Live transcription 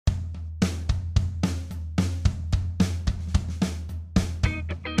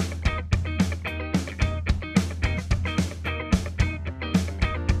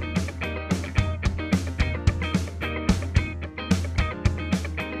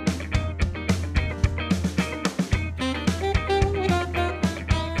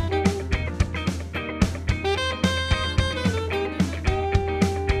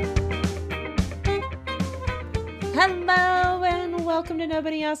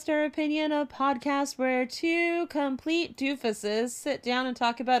Cast Our Opinion, a podcast where two complete doofuses sit down and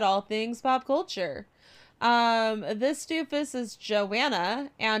talk about all things pop culture. This doofus is Joanna,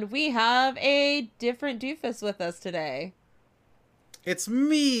 and we have a different doofus with us today. It's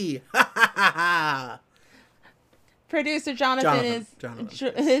me! Ha ha ha ha! Producer Jonathan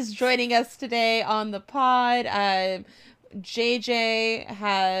is joining us today on the pod. JJ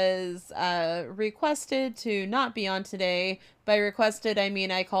has requested to not be on today. By requested, I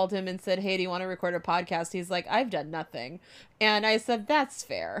mean I called him and said, hey, do you want to record a podcast? He's like, I've done nothing. And I said, that's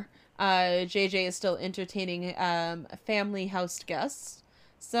fair. JJ is still entertaining family house guests.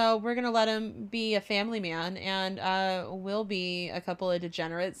 So we're going to let him be a family man, and we'll be a couple of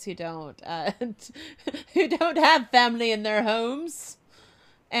degenerates who don't who don't have family in their homes.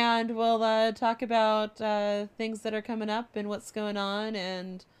 And we'll talk about things that are coming up and what's going on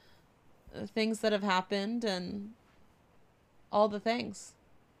and things that have happened and all the things.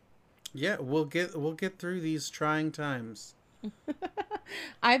 Yeah, we'll get through these trying times.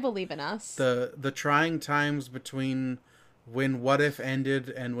 I believe in us. The trying times between when What If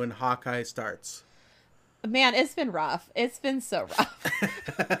ended and when Hawkeye starts. Man, it's been rough. It's been so rough.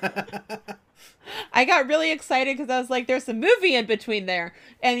 I got really excited because I was like, there's a movie in between there.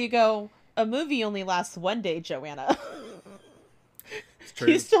 And you go, a movie only lasts one day, Joanna. It's true.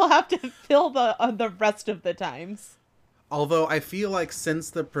 You still have to fill the rest of the times. Although I feel like since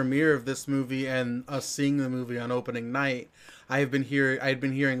the premiere of this movie and us seeing the movie on opening night, I'd been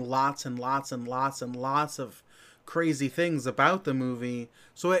hearing lots and lots and lots and lots of crazy things about the movie.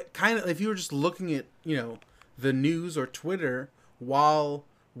 So it kind of, if you were just looking at, the news or Twitter while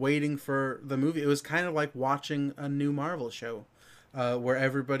waiting for the movie, it was kind of like watching a new Marvel show, where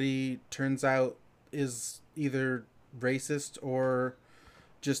everybody turns out is either racist or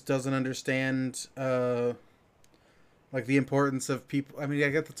just doesn't understand, like the importance of people. I mean, I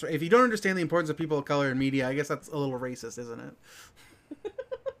guess that's right. If you don't understand the importance of people of color in media, I guess that's a little racist, isn't it?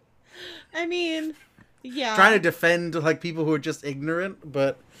 I mean, yeah. Trying to defend like people who are just ignorant,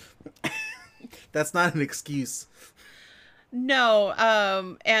 but that's not an excuse. No,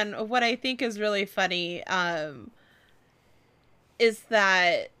 and what I think is really funny, is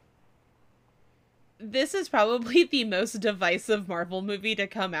that this is probably the most divisive Marvel movie to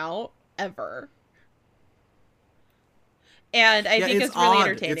come out ever. And I think it's really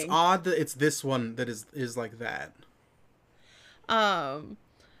entertaining. It's odd that it's this one that is like that. And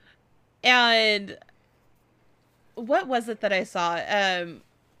what was it that I saw?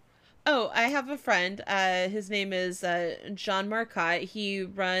 I have a friend. His name is John Marcotte. He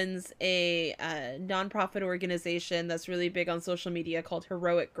runs a nonprofit organization that's really big on social media called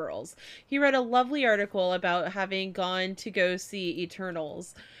Heroic Girls. He wrote a lovely article about having gone to go see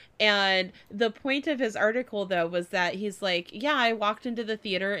Eternals. And the point of his article, though, was that he's like, yeah, I walked into the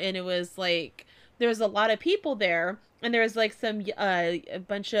theater and it was like, there was a lot of people there. And there was like a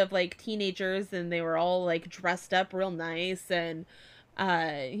bunch of like teenagers and they were all like dressed up real nice. And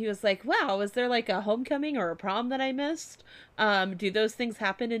he was like, wow, was there like a homecoming or a prom that I missed? Do those things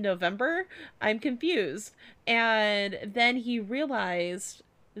happen in November? I'm confused. And then he realized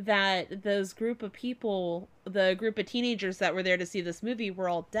that those group of people, the group of teenagers that were there to see this movie, were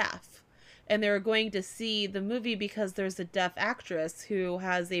all deaf. And they were going to see the movie because there's a deaf actress who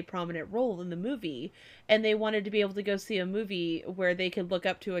has a prominent role in the movie. And they wanted to be able to go see a movie where they could look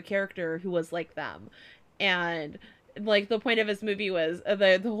up to a character who was like them. And like the point of his movie was,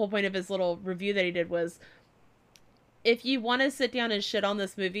 the whole point of his little review that he did was, if you want to sit down and shit on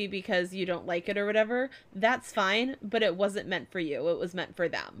this movie because you don't like it or whatever, that's fine, but it wasn't meant for you. It was meant for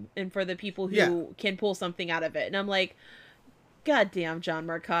them and for the people who can pull something out of it. And I'm like, God damn, John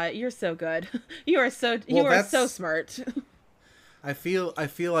Marcotte, you're so good. You are so smart. I feel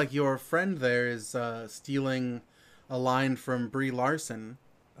like your friend there is stealing a line from Brie Larson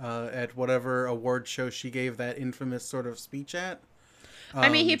at whatever award show she gave that infamous sort of speech at. I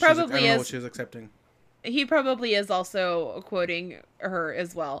mean, he probably I don't know what she was accepting. He probably is also quoting her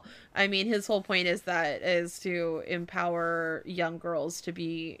as well. I mean, his whole point is to empower young girls to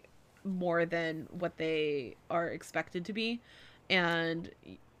be more than what they are expected to be, and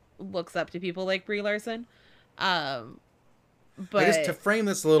looks up to people like Brie Larson. But I guess to frame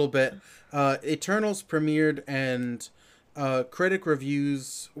this a little bit, Eternals premiered and critic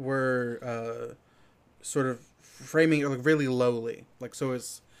reviews were sort of framing it like really lowly. Like, so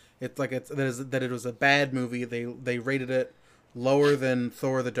that it was a bad movie. They rated it lower than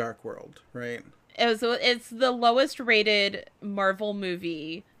Thor: The Dark World, right? It's the lowest rated Marvel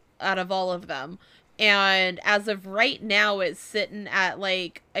movie out of all of them. And as of right now, it's sitting at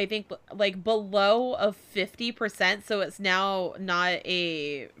like, I think like below of 50%. So it's now not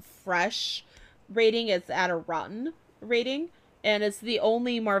a fresh rating, it's at a rotten rating. And it's the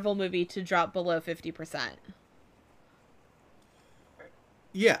only Marvel movie to drop below 50%.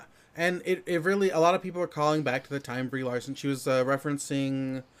 Yeah, and it really, a lot of people are calling back to the time Brie Larson. She was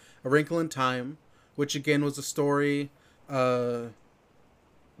referencing A Wrinkle in Time, which again was a story that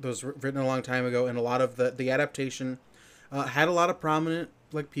was written a long time ago, and a lot of the adaptation had a lot of prominent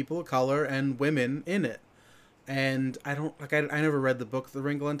like people of color and women in it. And I don't like I never read the book The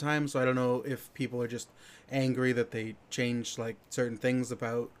Wrinkle in Time, so I don't know if people are just angry that they changed like certain things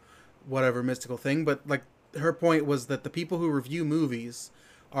about whatever mystical thing. But like her point was that the people who review movies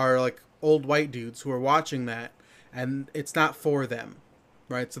are like old white dudes who are watching that, and it's not for them,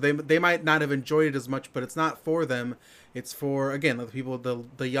 right? So they might not have enjoyed it as much, but it's not for them. It's for, again, the people,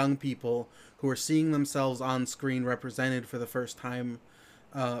 the young people who are seeing themselves on screen represented for the first time,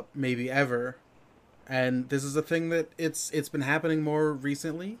 maybe ever. And this is a thing that it's been happening more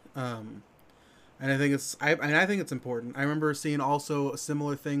recently, and I think I think it's important. I remember seeing also a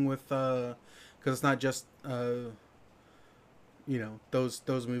similar thing with because it's not just those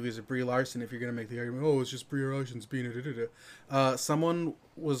movies of Brie Larson. If you're gonna make the argument, oh, it's just Brie Larson's being someone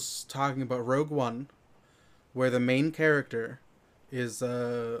was talking about Rogue One, where the main character is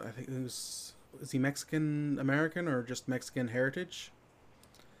I think is he Mexican American or just Mexican heritage,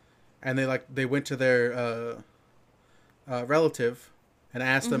 and they went to their relative and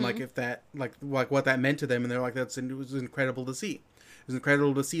asked them like if that like what that meant to them, and they're like it was incredible to see. It was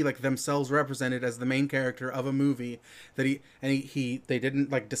incredible to see like themselves represented as the main character of a movie that they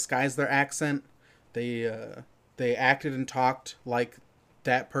didn't like disguise their accent. They acted and talked like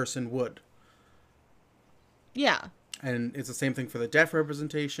that person would. Yeah. And it's the same thing for the deaf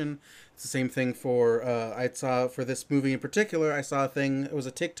representation. It's the same thing for I saw for this movie in particular. I saw a thing. It was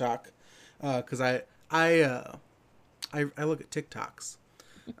a TikTok because I look at TikToks.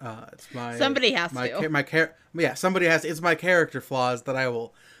 It's my somebody has to. Somebody has to. It's my character flaws that I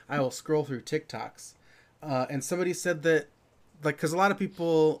will scroll through TikToks. And somebody said that like because a lot of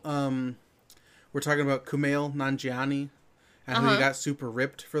people were talking about Kumail Nanjiani and how he got super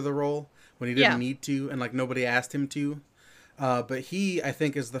ripped for the role when he didn't need to, and like nobody asked him to. But he, I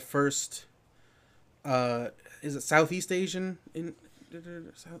think, is the first. Is it Southeast Asian in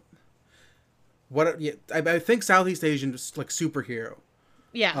South? What? Yeah, I think Southeast Asian is like superhero.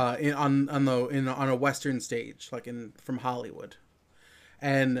 Yeah. On a Western stage, like from Hollywood,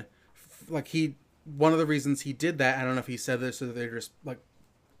 and like one of the reasons he did that, I don't know if he said this or they're just like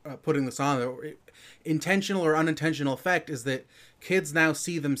putting this on there, intentional or unintentional effect is that kids now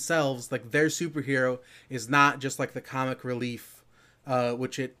see themselves like their superhero is not just like the comic relief,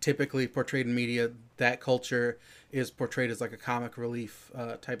 which it typically portrayed in media. That culture is portrayed as like a comic relief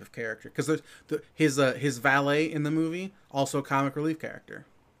type of character because his valet in the movie also a comic relief character.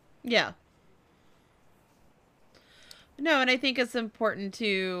 Yeah. No, and I think it's important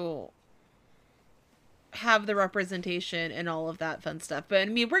to have the representation and all of that fun stuff. But I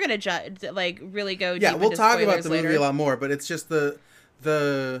mean, we're gonna really go. Yeah, deep we'll into talk about the later. movie a lot more. But it's just the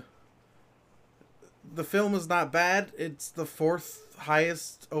film is not bad. It's the fourth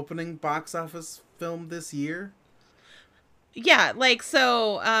highest opening box office film this year. Yeah, like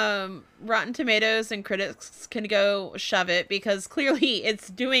so Rotten Tomatoes and critics can go shove it because clearly it's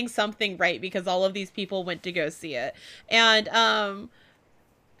doing something right because all of these people went to go see it. And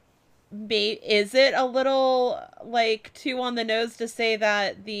is it a little like too on the nose to say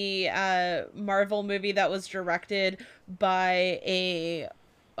that the Marvel movie that was directed by a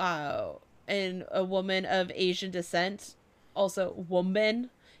woman of Asian descent, also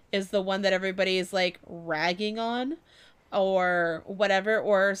woman, is the one that everybody is like ragging on or whatever,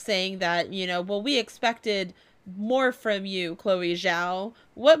 or saying that, well, we expected more from you, Chloe Zhao.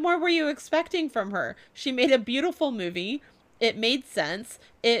 What more were you expecting from her? She made a beautiful movie. It made sense.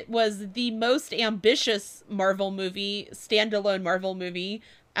 It was the most ambitious Marvel movie, standalone Marvel movie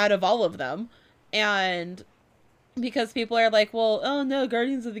out of all of them. And because people are like, well, oh no,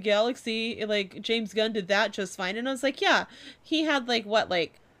 Guardians of the Galaxy, like James Gunn did that just fine. And I was like, yeah, he had like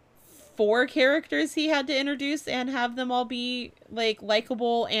 4 characters he had to introduce and have them all be like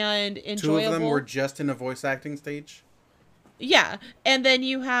likable and enjoyable. 2 of them were just in a voice acting stage. Yeah, and then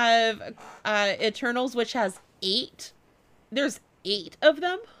you have Eternals, which has 8. There's 8 of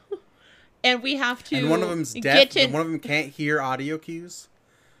them, and we have to. And one of them's deaf. And one of them can't hear audio cues.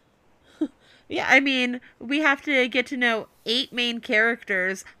 Yeah, I mean, we have to get to know 8 main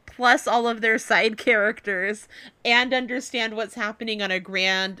characters plus all of their side characters, and understand what's happening on a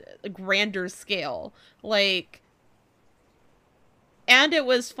grander scale. Like, and it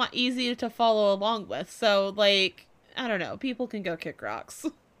was easy to follow along with. So, like, I don't know. People can go kick rocks.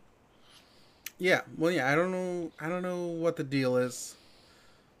 Yeah, well, yeah, I don't know. I don't know what the deal is,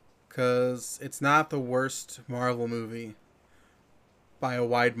 because it's not the worst Marvel movie by a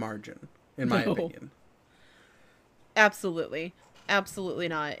wide margin, in my No, opinion. absolutely. Absolutely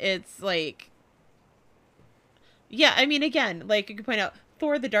not. It's like, yeah, I mean, again, like you could point out,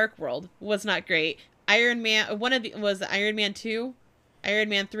 Thor the Dark World was not great. Iron Man, one of the, was Iron Man 2? Iron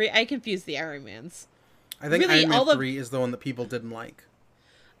Man 3? I confused the Iron Mans. I think Really, Iron Man all of 3 is the one that people didn't like.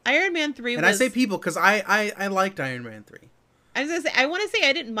 Iron Man 3 And I say was, people because I liked Iron Man 3. I was gonna say, I want to say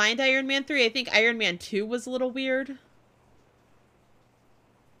I didn't mind Iron Man 3. I think Iron Man 2 was a little weird.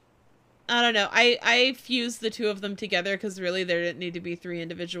 I don't know. I fused the two of them together because really there didn't need to be three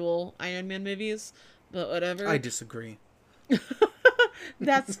individual Iron Man movies. But I whatever. disagree.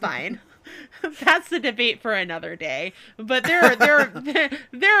 That's fine. That's the debate for another day. But there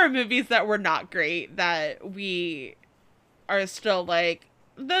are movies that were not great that we are still like,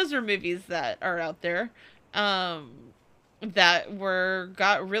 those are movies that are out there that were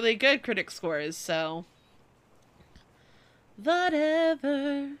got really good critic scores. So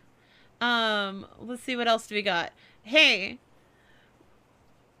whatever. Let's see, what else do we got? Hey,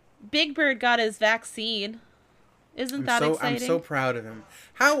 Big Bird got his vaccine. Isn't that I'm exciting? so proud of him.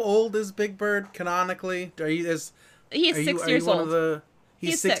 How old is Big Bird canonically? He's 6 years one old. of the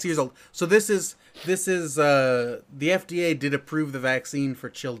He's He's 6 years 6. old. So this is the FDA did approve the vaccine for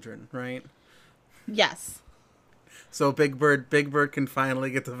children, right? Yes. So Big Bird can finally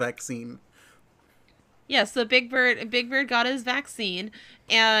get the vaccine. Yeah, so Big Bird got his vaccine,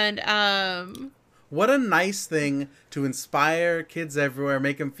 and What a nice thing to inspire kids everywhere,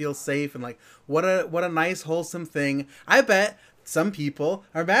 make them feel safe, and like what a nice wholesome thing. I bet some people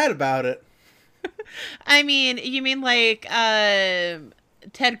are mad about it. I mean, you mean like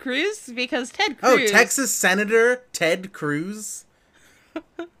Ted Cruz? Because Ted Oh, Cruz. Texas Senator Ted Cruz,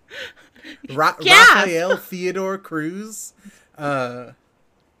 Gasp! Raphael Theodore Cruz.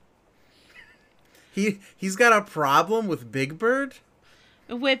 He's got a problem with Big Bird.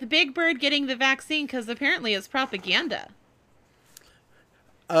 With Big Bird getting the vaccine because apparently it's propaganda.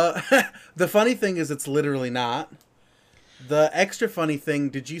 The funny thing is, it's literally not. The extra funny thing,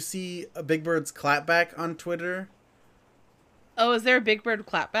 did you see Big Bird's clapback on Twitter? Oh, is there a Big Bird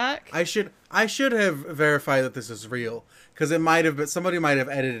clapback? I should have verified that this is real, because it might have been, somebody might have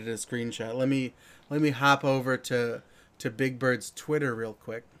edited a screenshot. Let me hop over to Big Bird's Twitter real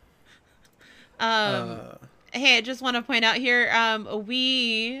quick. Hey, I just want to point out here,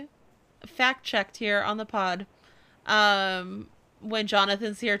 we fact checked here on the pod. When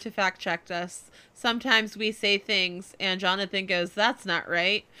Jonathan's here to fact check us, sometimes we say things and Jonathan goes, "That's not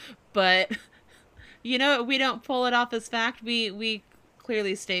right," but you know, we don't pull it off as fact. We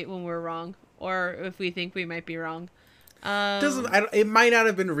clearly state when we're wrong, or if we think we might be wrong. It might not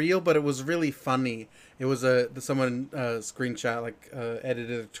have been real, but it was really funny. It was someone screenshot, like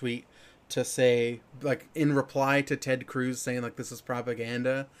edited a tweet to say, like, in reply to Ted Cruz saying like this is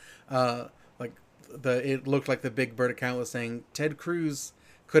propaganda. Like it looked like the Big Bird account was saying Ted Cruz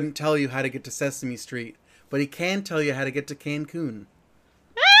couldn't tell you how to get to Sesame Street, but he can tell you how to get to Cancun.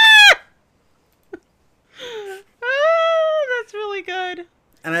 That's really good.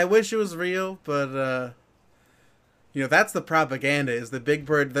 And I wish it was real, but that's the propaganda, is the Big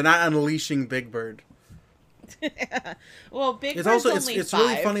Bird. They're not unleashing Big Bird. Well, Big It's Bird's also only it's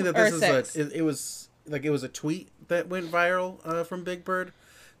really 5 funny that or this is 6. it was a tweet that went viral from Big Bird,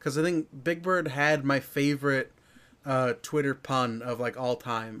 because I think Big Bird had my favorite Twitter pun of like all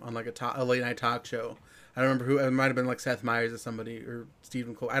time on like a late night talk show. I don't remember who. It might have been like Seth Meyers or somebody, or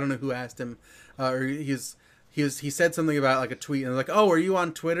Stephen Cole. I don't know who asked him, or he said something about like a tweet, and like, "Oh, are you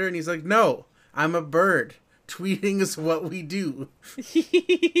on Twitter?" And he's like, "No, I'm a bird. Tweeting is what we do."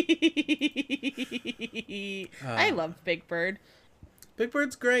 I love Big Bird. Big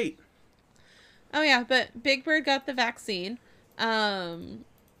Bird's great. Oh yeah, but Big Bird got the vaccine.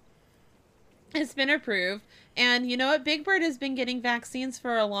 It's been approved. And you know what? Big Bird has been getting vaccines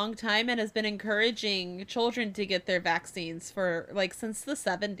for a long time and has been encouraging children to get their vaccines for like since the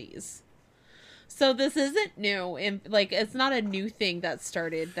 70s. So this isn't new, and like it's not a new thing that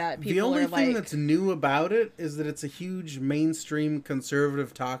started that people The only are thing like. that's new about it is that it's a huge mainstream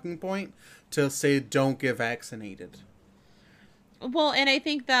conservative talking point to say don't get vaccinated. Well, and I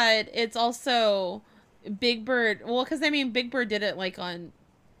think that it's also Big Bird. Well, because I mean, Big Bird did it like on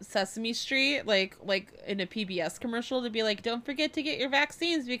Sesame Street, like in a PBS commercial, to be like, don't forget to get your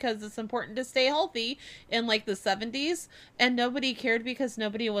vaccines because it's important to stay healthy in like the 70s. And nobody cared because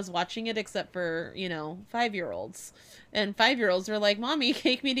nobody was watching it except for, 5-year-olds. And 5-year-olds were like, Mommy,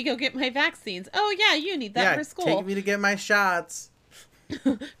 take me to go get my vaccines. Oh, yeah, you need that Yeah, for take school. me to get my shots.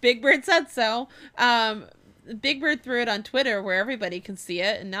 Big Bird said so. Big Bird threw it on Twitter where everybody can see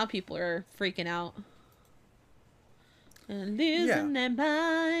it, and now people are freaking out and Yeah. losing their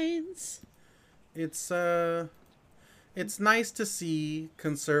minds. It's nice to see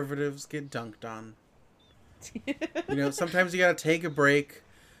conservatives get dunked on. Sometimes you gotta take a break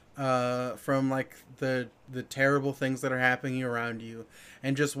from like the terrible things that are happening around you,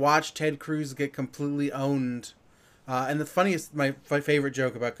 and just watch Ted Cruz get completely owned. And the funniest, my favorite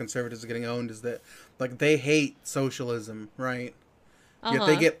joke about conservatives getting owned is that like they hate socialism, right? Yet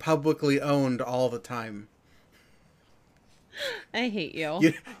they get publicly owned all the time. I hate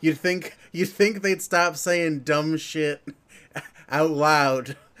you. You'd think they'd stop saying dumb shit out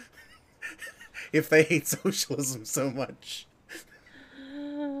loud if they hate socialism so much.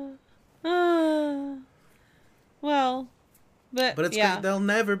 Well, but it's yeah, because they'll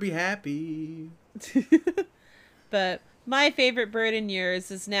never be happy. But my favorite bird in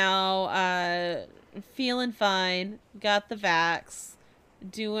yours is now feeling fine, got the vax,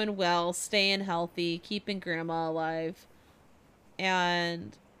 doing well, staying healthy, keeping grandma alive.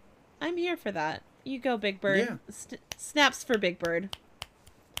 And I'm here for that. You go, Big Bird. Yeah. Snaps for Big Bird.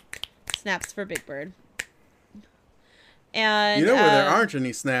 Snaps for Big Bird. And where there aren't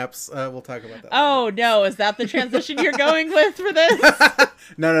any snaps. We'll talk about that. Oh later. No! Is that the transition you're going with for this?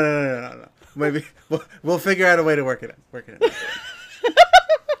 No. Maybe we'll figure out a way to work it in.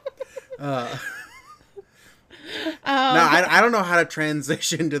 No, I don't know how to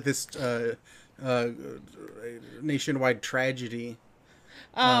transition to this nationwide tragedy.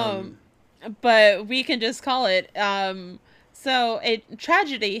 But we can just call it. So a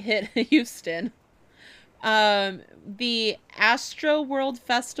tragedy hit Houston. The Astro World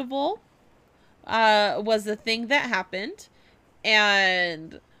Festival was a thing that happened,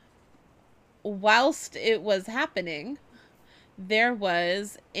 and whilst it was happening, there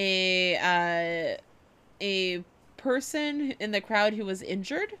was a person in the crowd who was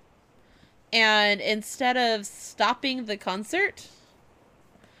injured, and instead of stopping the concert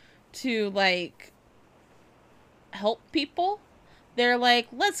to like help people, they're like,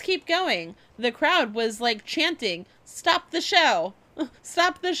 let's keep going. The crowd was like chanting, stop the show,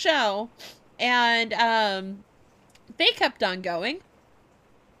 stop the show. And they kept on going.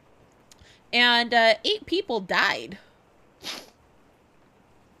 And 8 people died.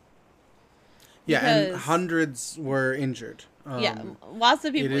 Yeah, and hundreds were injured. Yeah, lots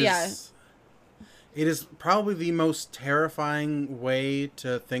of people, It is probably the most terrifying way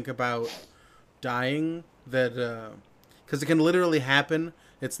to think about dying, that because it can literally happen.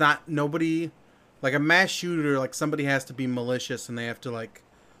 It's not nobody, like a mass shooter, like somebody has to be malicious and they have to like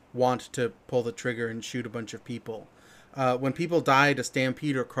want to pull the trigger and shoot a bunch of people. When people die to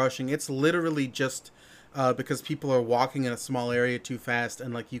stampede or crushing, it's literally just because people are walking in a small area too fast,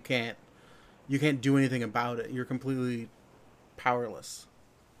 and like you can't do anything about it. You're completely powerless.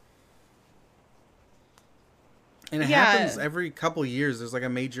 And it happens every couple years. There's like a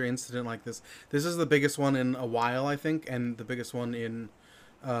major incident like this. This is the biggest one in a while, I think, and the biggest one in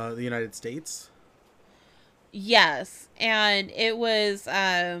the United States. Yes, and it was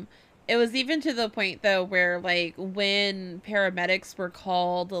even to the point though where like when paramedics were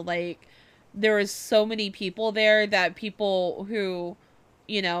called, like there was so many people there that people who,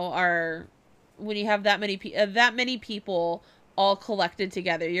 are, when you have that many people all collected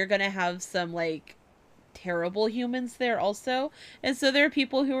together, you're gonna have some like terrible humans there also. And so there are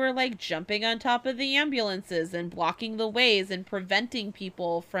people who are like jumping on top of the ambulances and blocking the ways and preventing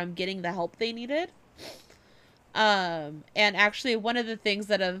people from getting the help they needed. And actually one of the things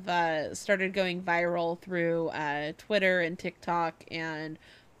that have started going viral through Twitter and TikTok and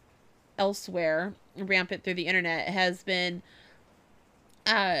elsewhere, rampant through the internet, has been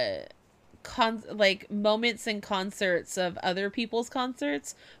like moments in concerts of other people's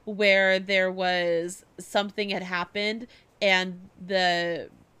concerts where there was something had happened and the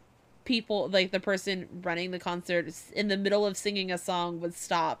people, like the person running the concert in the middle of singing a song, would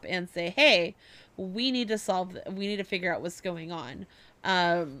stop and say, hey, we need to figure out what's going on.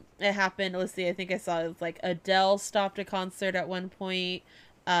 It happened, let's see, I think I saw it was like Adele stopped a concert at one point.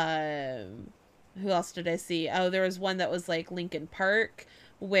 Who else did I see? Oh, there was one that was like Linkin Park,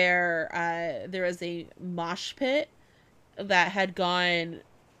 where there was a mosh pit that had gone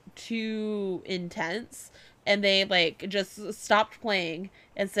too intense, and they like just stopped playing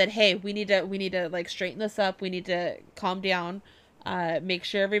and said, "Hey, we need to like straighten this up. We need to calm down. Make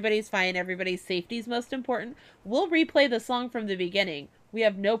sure everybody's fine. Everybody's safety is most important. We'll replay the song from the beginning. We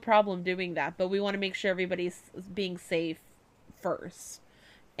have no problem doing that, but we want to make sure everybody's being safe first."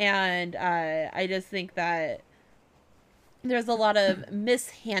 And I just think that there's a lot of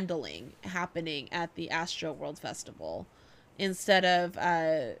mishandling happening at the Astro World Festival instead of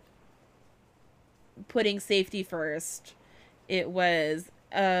putting safety first. It was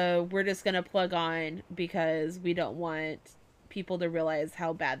we're just gonna plug on because we don't want people to realize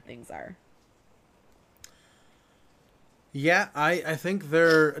how bad things are. Yeah, I think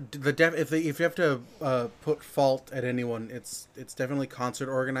they're if you have to put fault at anyone, it's definitely concert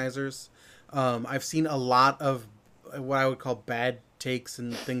organizers. I've seen a lot of what I would call bad takes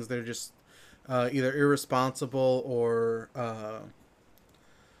and things that are just either irresponsible or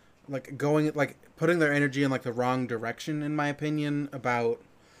like going like putting their energy in like the wrong direction. In my opinion, about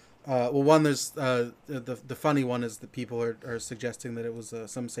well, one there's the funny one is that people are suggesting that it was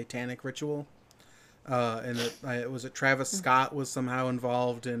some satanic ritual. And it was Travis Scott was somehow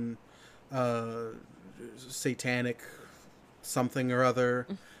involved in satanic something or other,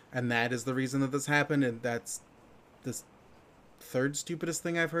 and that is the reason that this happened. And that's the third stupidest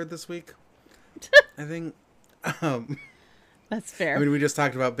thing I've heard this week. I think. That's fair. I mean, we just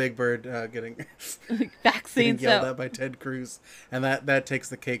talked about Big Bird getting Vaccines yelled at by Ted Cruz, and that takes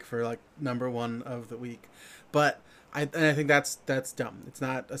the cake for like number one of the week. But I think that's dumb. It's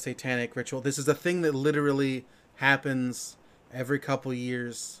not a satanic ritual. This is a thing that literally happens every couple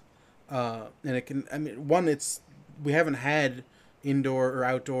years, and it can. I mean, we haven't had indoor or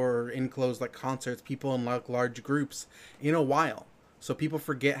outdoor or enclosed like concerts, people in like large groups in a while, so people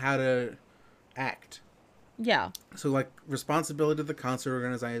forget how to act. Yeah. So like responsibility to the concert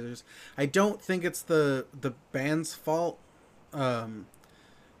organizers. I don't think it's the band's fault.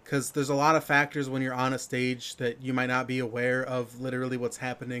 Because there's a lot of factors when you're on a stage that you might not be aware of literally what's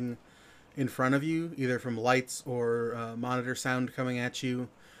happening in front of you, either from lights or monitor sound coming at you.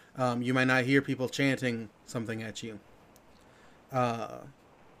 You might not hear people chanting something at you. I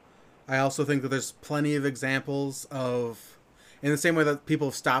also think that there's plenty of examples of, in the same way that people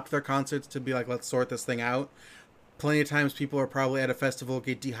have stopped their concerts to be like, let's sort this thing out. Plenty of times people are probably at a festival,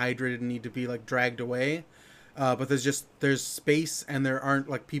 get dehydrated and need to be like dragged away. But there's space and there aren't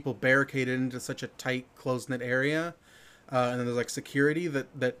like people barricaded into such a tight closed knit area, and then there's like security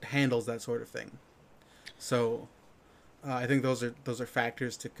that handles that sort of thing. So I think those are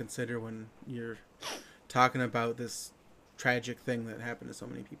factors to consider when you're talking about this tragic thing that happened to so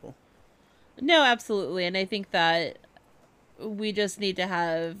many people. No, absolutely. And I think that we just need to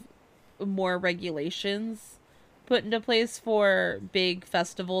have more regulations put into place for big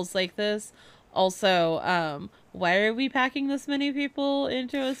festivals like this. Also, why are we packing this many people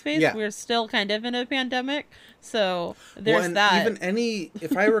into a space? Yeah. We're still kind of in a pandemic, so there's and that. Even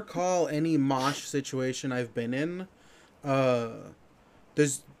if I recall any mosh situation I've been in,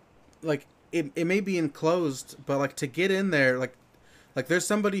 there's like it may be enclosed, but like to get in there, like there's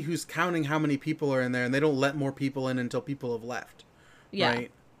somebody who's counting how many people are in there, and they don't let more people in until people have left. Yeah.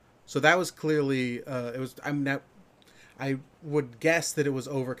 Right. So that was clearly it was. I would guess that it was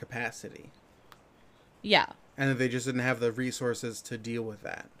over capacity. Yeah. And that they just didn't have the resources to deal with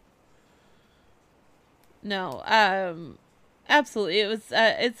that. No. Absolutely. It was.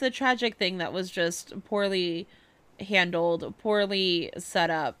 It's a tragic thing that was just poorly handled, poorly set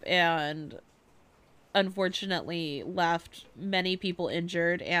up, and unfortunately left many people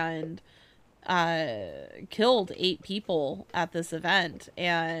injured and killed 8 people at this event.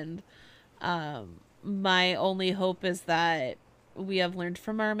 And my only hope is that we have learned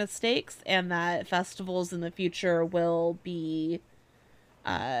from our mistakes and that festivals in the future will be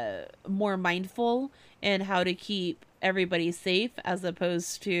more mindful in how to keep everybody safe, as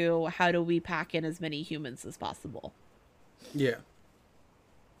opposed to how do we pack in as many humans as possible. Yeah.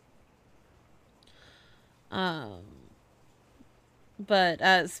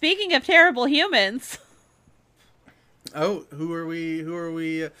 But speaking of terrible humans. Oh, who are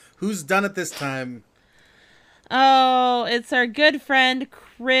we? Who's done it this time? Oh, it's our good friend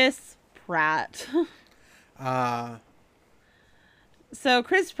Chris Pratt. So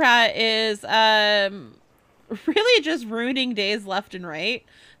Chris Pratt is really just ruining days left and right.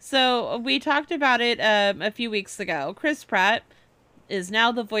 So we talked about it a few weeks ago. Chris Pratt is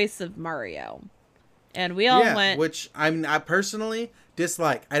now the voice of Mario. And we all went, which I personally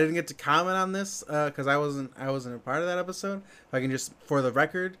dislike. I didn't get to comment on this because I wasn't a part of that episode. If I can just, for the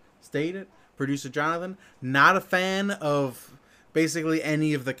record, state it. Producer Jonathan, not a fan of basically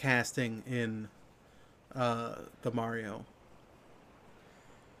any of the casting in the Mario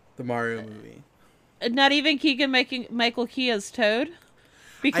movie. Not even Keegan making Michael Key as Toad,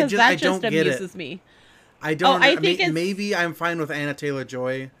 because I that just don't get it. amuses me. I Oh, don't. I think it's Maybe I'm fine with Anna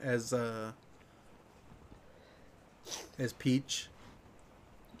Taylor-Joy as Peach.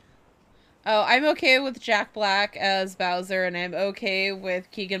 Oh, I'm okay with Jack Black as Bowser, and I'm okay with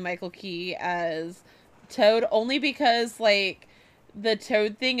Keegan Michael Key as Toad, only because, like, the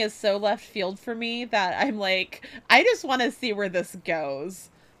Toad thing is so left field for me that I'm like, I just want to see where this goes.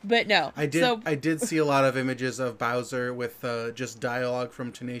 But no. So, I did see a lot of images of Bowser with just dialogue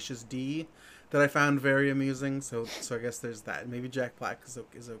from Tenacious D that I found very amusing. So I guess there's that. Maybe Jack Black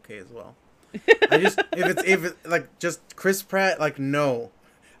is okay as well. I just if it like just Chris Pratt, like, no,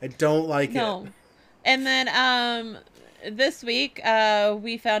 I don't like it. no. And then this week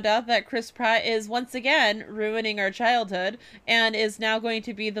we found out that Chris Pratt is once again ruining our childhood and is now going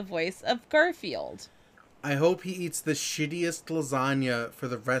to be the voice of Garfield. I hope he eats the shittiest lasagna for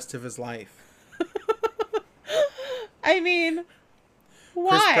the rest of his life. I mean,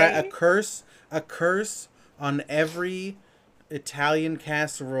 Chris Pratt, why? a curse on every Italian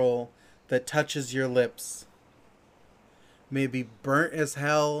casserole that touches your lips. May be burnt as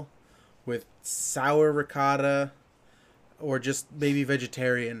hell with sour ricotta, or just maybe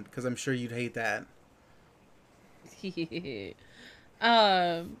vegetarian, because I'm sure you'd hate that.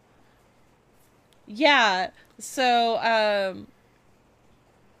 um yeah, so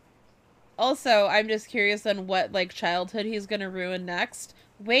also I'm just curious on what, like, childhood he's gonna ruin next.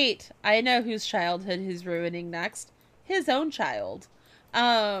 Wait, I know whose childhood he's ruining next. His own child.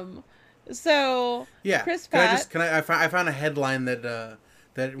 um so Yeah, Chris Pratt. I found a headline that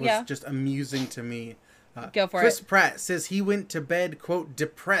was Yeah, just amusing to me. go for Chris it. Pratt says he went to bed, quote,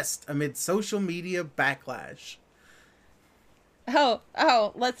 depressed amid social media backlash.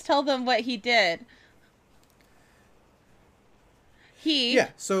 Oh, let's tell them what he did. He Yeah,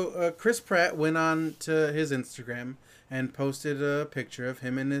 so Chris Pratt went on to his Instagram and posted a picture of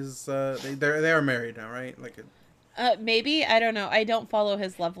him and his. They are married now, right? Like maybe, I don't know. I don't follow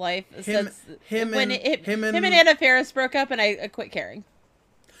his love life him since him when and him and Anna Faris broke up, and I quit caring.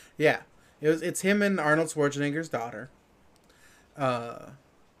 yeah, it's him and Arnold Schwarzenegger's daughter. Uh,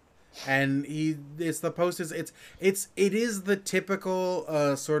 and it's the post is it is the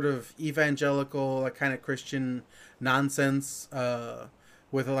typical sort of evangelical, like, kind of Christian nonsense,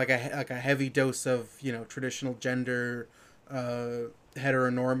 with like a heavy dose of, traditional gender,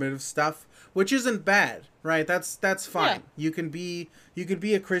 heteronormative stuff, which isn't bad, right? That's Yeah, fine. You can be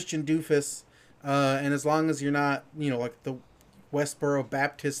a Christian doofus, and as long as you're not, like the Westboro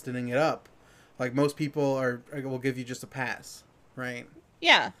Baptisting it up, like most people will give you just a pass, right?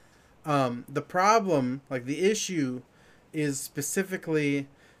 yeah. The problem, like the issue, is specifically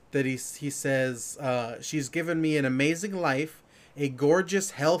that he says, she's given me an amazing life, a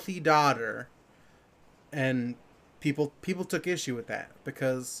gorgeous, healthy daughter, and people took issue with that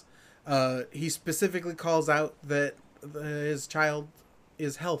because he specifically calls out that his child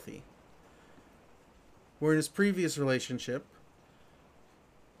is healthy. Where in his previous relationship,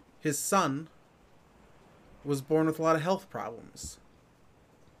 his son was born with a lot of health problems.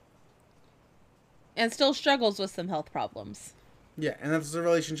 And still struggles with some health problems. Yeah, and that's a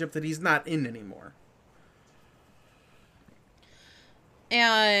relationship that he's not in anymore.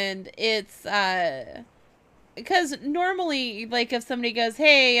 And it's because normally, like, if somebody goes,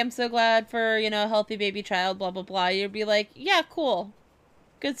 "Hey, I'm so glad for, a healthy baby child," blah blah blah, you'd be like, "Yeah, cool,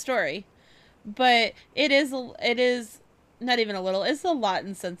 good story." But it is not even a little. It's a lot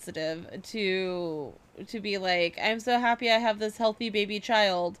insensitive to be like, "I'm so happy I have this healthy baby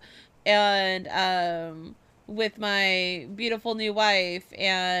child, and with my beautiful new wife,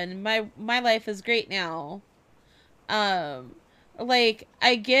 and my life is great now." Um, like,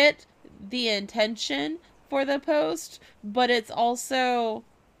 I get the intention for the post, but it's also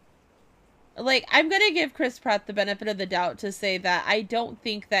like, I'm gonna give Chris Pratt the benefit of the doubt to say that I don't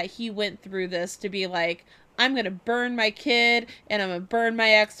think that he went through this to be like, I'm gonna burn my kid and I'm gonna burn my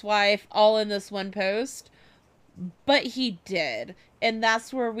ex-wife all in this one post. But he did, and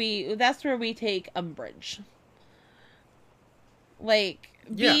that's where we take umbrage. Like,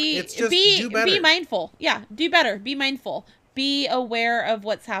 Yeah, it's just do be better. mindful. Yeah, do better. Be mindful. Be aware of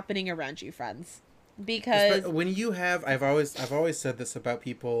what's happening around you, friends. Because When you have, I've always said this about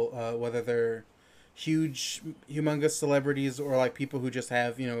people, whether they're huge, humongous celebrities or like people who just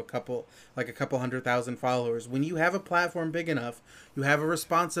have, a couple 100,000 followers. When you have a platform big enough, you have a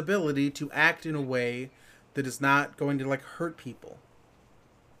responsibility to act in a way that is not going to, like, hurt people.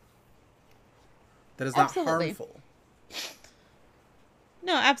 That is not absolutely. harmful.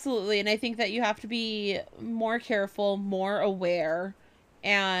 No, absolutely. And I think that you have to be more careful, more aware,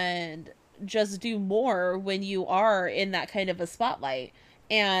 and just do more when you are in that kind of a spotlight.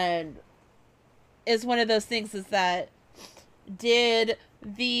 And is one of those things is that did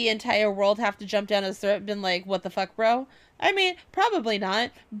the entire world have to jump down his throat and been like, what the fuck, bro? I mean, probably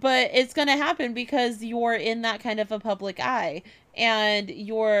not, but it's going to happen because you're in that kind of a public eye and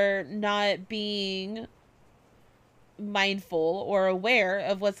you're not being mindful or aware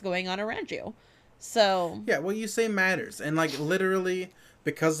of what's going on around you. So, Yeah, what you say matters, and like literally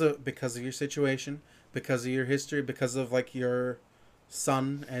because of your situation, because of your history, because of like your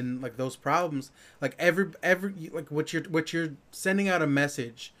son and like those problems, like every like what you're sending out a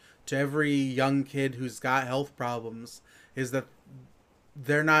message to every young kid who's got health problems is that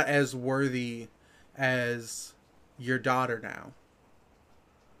they're not as worthy as your daughter now,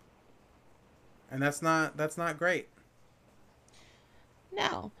 and that's not great.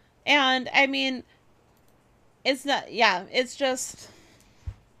 no. And I mean, it's not, yeah, it's just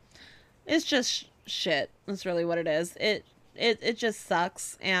shit. That's really what it is. It just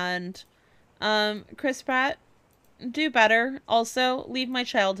sucks. And Chris Pratt, do better. Also, leave my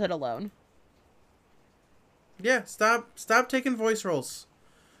childhood alone. Yeah, stop taking voice roles.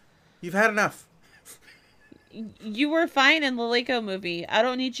 You've had enough. You were fine in the Lego movie. I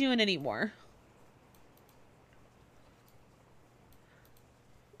don't need you in anymore.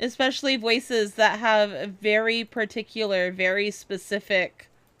 Especially voices that have very particular, very specific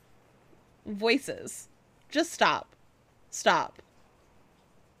voices. Just stop. Stop.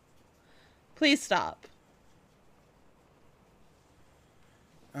 Please stop.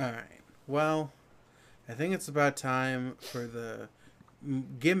 All right. Well, I think it's about time for the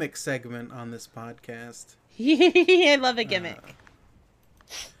gimmick segment on this podcast, I love a gimmick.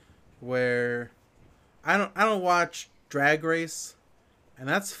 where I don't watch Drag Race, and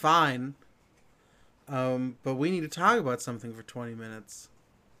that's fine. But we need to talk about something for 20 minutes,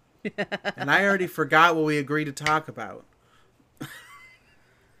 and I already forgot what we agreed to talk about.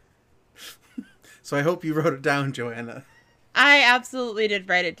 So I hope you wrote it down, Joanna. I absolutely did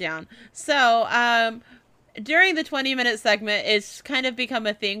write it down. So, during the 20-minute segment, it's kind of become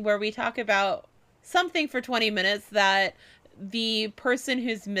a thing where we talk about something for 20 minutes that the person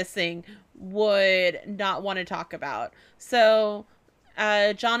who's missing would not want to talk about. So,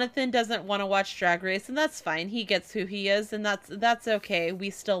 Jonathan doesn't want to watch Drag Race, and that's fine. He gets who he is, and that's okay. We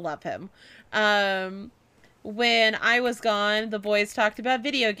still love him. Um, when I was gone, the boys talked about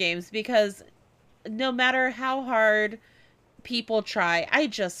video games because no matter how hard people try, I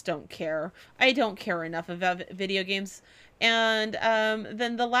just don't care. I don't care enough about video games. And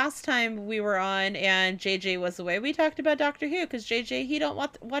then the last time we were on and JJ was away, we talked about Doctor Who because JJ, he don't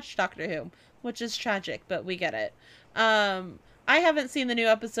watch Doctor Who, which is tragic, but we get it. I haven't seen the new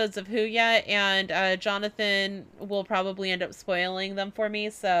episodes of Who yet, and Jonathan will probably end up spoiling them for me,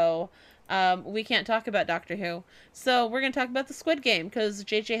 so we can't talk about Doctor Who. So we're going to talk about the Squid Game because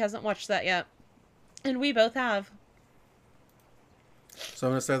JJ hasn't watched that yet. And we both have. So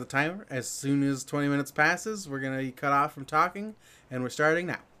I'm gonna start the timer. As soon as 20 minutes passes, we're gonna be cut off from talking, and we're starting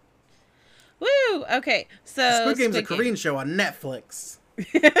now. Woo! Okay, so Squid Game's a Game. Korean show on Netflix.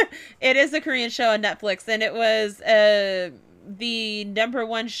 It is a Korean show on Netflix, and it was the number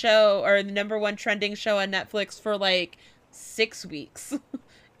one show or the number one trending show on Netflix for like 6 weeks.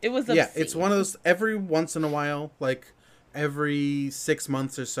 It was obscene. Yeah, it's one of those every once in a while, like every 6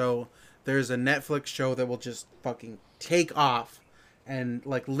 months or so, there's a Netflix show that will just fucking take off. And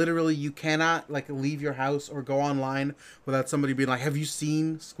like literally you cannot like leave your house or go online without somebody being like, have you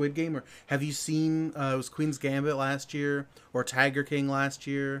seen Squid Game, or have you seen it was Queen's Gambit last year, or Tiger King last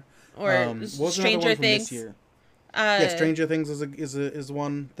year, or what was Stranger one from Things. this year? Yeah, Stranger Things is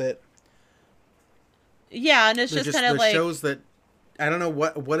one that yeah, and it's just kind of like shows that I don't know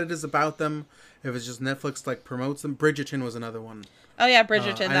what it is about them. If it's just Netflix like promotes them. Bridgerton was another one. Oh yeah,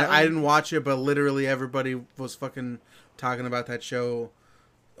 Bridgerton. I didn't watch it, but literally everybody was fucking talking about that show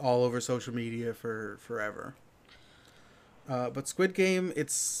all over social media for forever. But Squid Game,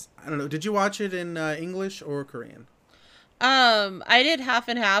 it's I don't know. Did you watch it in English or Korean? I did half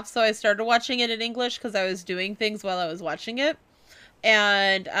and half, so I started watching it in English because I was doing things while I was watching it.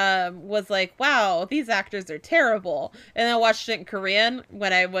 And was like, wow, these actors are terrible. And I watched it in Korean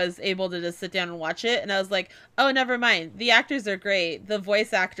when I was able to just sit down and watch it. And I was like, oh, never mind. The actors are great. The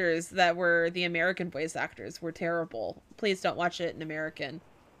voice actors that were the American voice actors were terrible. Please don't watch it in American.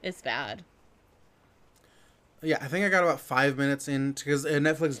 It's bad. Yeah, I think I got about 5 minutes in because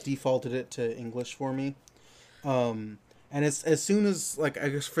Netflix defaulted it to English for me. And it's as soon as like I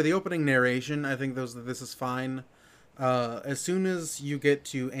guess for the opening narration, I think this is fine. As soon as you get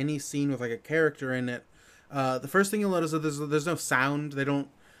to any scene with like a character in it, the first thing you'll notice is there's no sound. They didn't.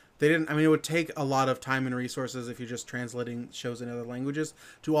 I mean, it would take a lot of time and resources if you're just translating shows in other languages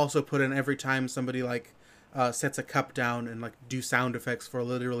to also put in every time somebody like sets a cup down and like do sound effects for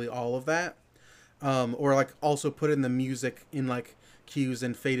literally all of that, or like also put in the music in like cues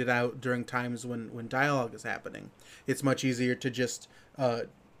and fade it out during times when dialogue is happening. It's much easier to just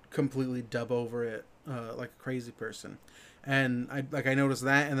completely dub over it like a crazy person. And I noticed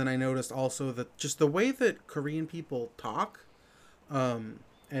that, and then I noticed also that just the way that Korean people talk,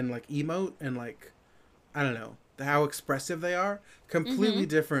 and like emote, and like I don't know how expressive they are, completely Mm-hmm.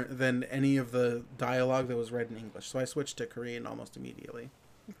 different than any of the dialogue that was read in English. So I switched to Korean almost immediately.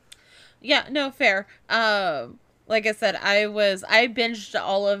 Yeah, no, fair. Like I said, I binged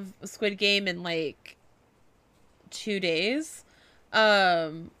all of Squid Game in like 2 days.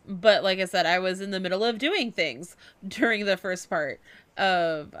 But like I said, I was in the middle of doing things during the first part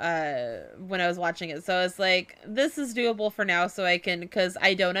of when I was watching it. So it's like this is doable for now so I can because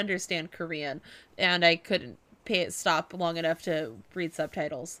I don't understand Korean and I couldn't stop long enough to read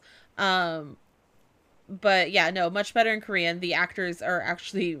subtitles. Um but yeah, no, much better in Korean. The actors are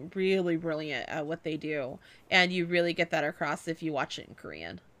actually really brilliant at what they do, and you really get that across if you watch it in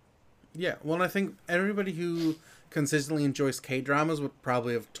Korean. Yeah, well, and I think everybody who consistently enjoys K dramas would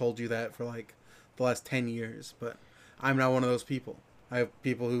probably have told you that for like the last 10 years. But I'm not one of those people. I have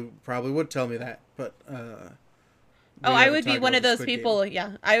people who probably would tell me that, but Oh, we I haven't would be talked one about of the those Squid Game. people.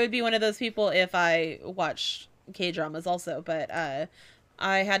 Yeah, I would be one of those people if I watched K dramas also, but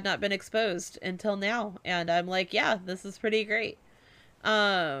I had not been exposed until now, and I'm like, yeah, this is pretty great.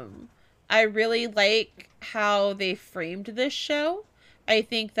 Um, I really like how they framed this show. I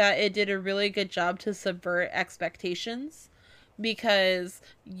think that it did a really good job to subvert expectations because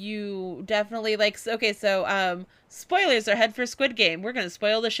you definitely like okay, so spoilers ahead for Squid Game. We're going to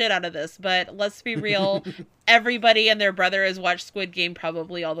spoil the shit out of this, but let's be real, everybody and their brother has watched Squid Game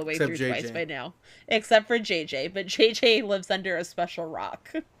probably all the way Except through twice JJ. by now, except for JJ, but JJ lives under a special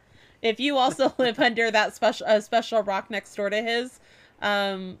rock. If you also live under that special rock next door to his,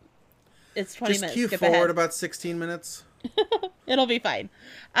 um, it's 20 Just minutes. cue Skip forward ahead. about 16 minutes. It'll be fine.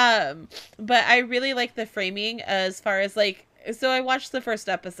 But I really like the framing as far as like. So I watched the first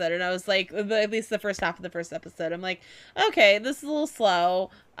episode and I was like, at least the first half of the first episode. I'm like, okay, this is a little slow.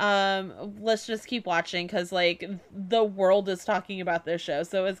 Let's just keep watching because like the world is talking about this show,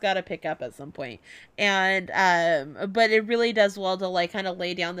 so it's got to pick up at some point. And but it really does well to like kind of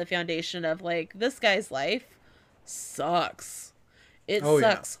lay down the foundation of like this guy's life sucks. It Oh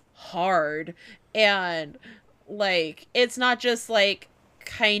yeah, sucks hard, and like it's not just like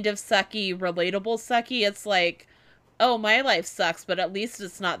kind of sucky, relatable sucky. It's like, oh, my life sucks, but at least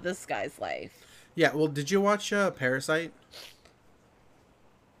it's not this guy's life. yeah. Well, did you watch Parasite?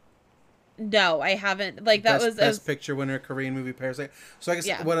 No, I haven't. Like that Best was Best as Picture winner, Korean movie Parasite. So I guess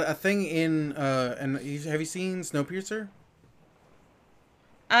yeah. what a thing in have you seen Snowpiercer?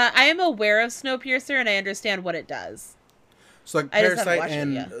 I am aware of Snowpiercer and I understand what it does. So like I just haven't Parasite watched it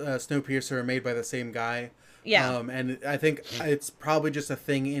and yet. Snowpiercer are made by the same guy. Yeah, And I think it's probably just a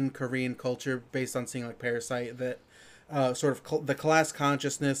thing in Korean culture based on seeing like Parasite that sort of the class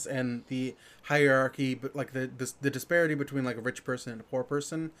consciousness and the hierarchy, but like the disparity between like a rich person and a poor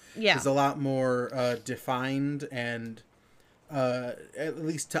person yeah, is a lot more defined, and at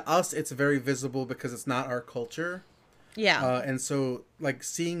least to us it's very visible because it's not our culture. yeah. And so like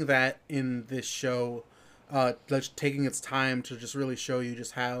seeing that in this show, just taking its time to just really show you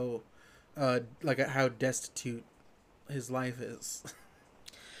just how like how destitute his life is.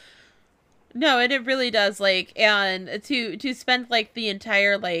 No, and it really does. Like, and to spend like the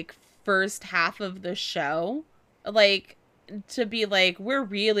entire like first half of the show, like to be like, we're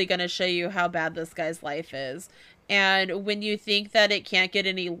really gonna show you how bad this guy's life is. And when you think that it can't get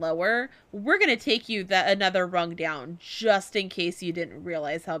any lower, we're gonna take you that another rung down just in case you didn't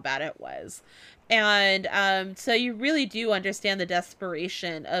realize how bad it was. And so you really do understand the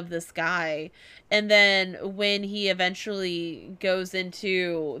desperation of this guy. And then when he eventually goes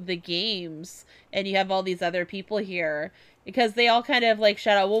into the games and you have all these other people here, because they all kind of like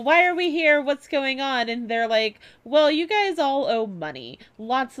shout out, well, why are we here? What's going on? And they're like, well, you guys all owe money,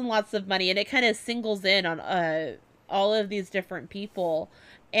 lots and lots of money. And it kind of singles in on all of these different people.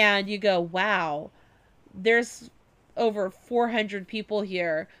 And you go, wow, there's over 400 people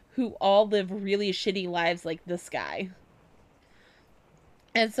here who all live really shitty lives like this guy.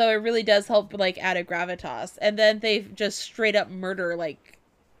 And so it really does help like add a gravitas. And then they just straight up murder like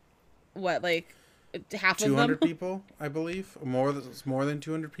what, like half of them. 200 people, I believe. More than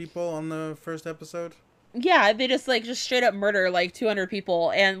 200 people on the first episode. Yeah, they just straight up murder like 200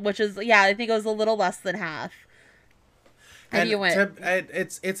 people, and which is, yeah, I think it was a little less than half. And you And went,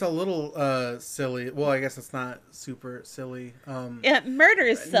 it's a little silly. Well, I guess it's not super silly. yeah, murder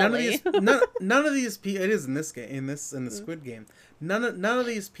is None of silly. these none of these people. It is in this game, in the Squid Game. None of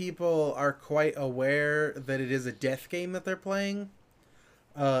these people are quite aware that it is a death game that they're playing.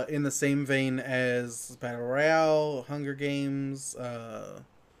 In the same vein as Battle Royale, Hunger Games.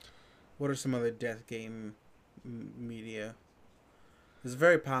 What are some other death game media? It's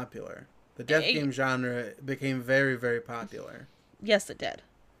very popular. The death game genre became very, very popular. Yes, it did.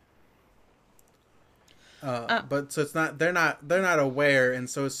 But so it's not they're not aware, and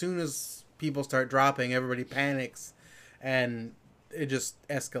so as soon as people start dropping, everybody panics, and it just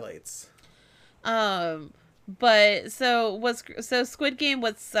escalates. Um, but so Squid Game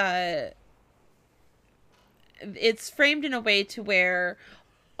was it's framed in a way to where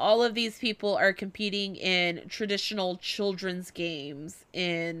all of these people are competing in traditional children's games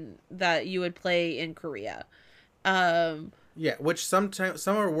in that you would play in Korea. Um, Yeah, which sometimes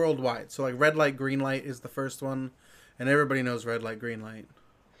some are worldwide. So like red light, green light is the first one, and everybody knows red light, green light.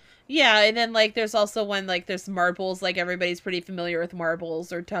 yeah, and then like there's also one like there's marbles, like everybody's pretty familiar with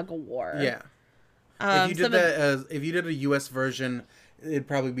marbles or tug of war. Yeah, if you did Some of if you did a U.S. version, it'd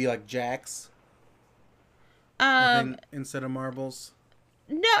probably be like jacks. I um think instead of marbles.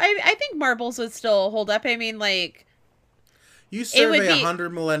 no, I think marbles would still hold up. I mean, like You it would survey be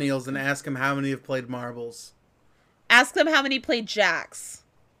 100 millennials and ask them how many have played marbles. ask them how many played jacks.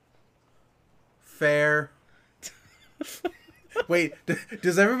 Fair. Wait,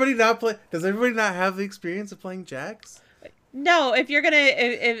 does everybody not play? Does everybody not have the experience of playing jacks? No, if you're gonna,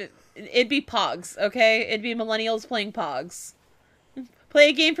 it'd be Pogs, okay? It'd be millennials playing Pogs. Play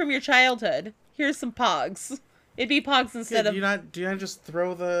a game from your childhood. Here's some Pogs. It'd be Pogs Yeah, instead of. do you not just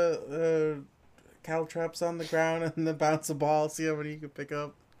throw the cattle traps on the ground and then bounce a ball, see how many you can pick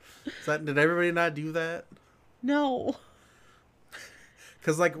up? Did everybody not do that? No.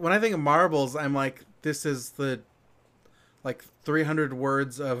 Because like when I think of marbles, I'm like, this is the like 300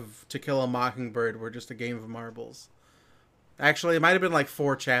 words of To Kill a Mockingbird were just a game of marbles. Actually, it might have been like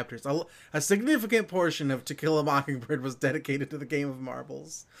 4 chapters. A significant portion of To Kill a Mockingbird was dedicated to the game of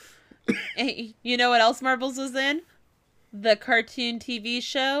marbles. Hey, you know what else Marbles was in? The cartoon TV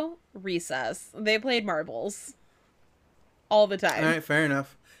show Recess. They played marbles all the All time. right, fair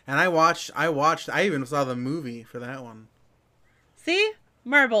enough. And I even saw the movie for that one. See?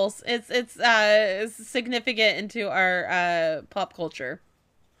 Marbles. It's significant into our pop culture.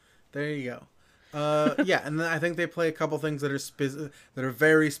 There you go. Yeah, and then I think they play a couple things that are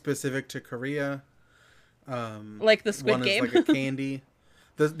very specific to Korea. Like the Squid One Game. is like a candy.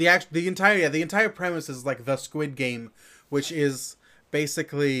 The entire premise is like the Squid Game, which is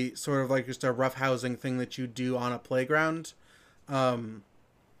basically sort of like just a roughhousing thing that you do on a playground.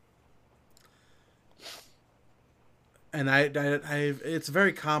 And it's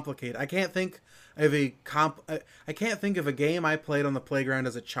very complicated. I can't think of I can't think of a game I played on the playground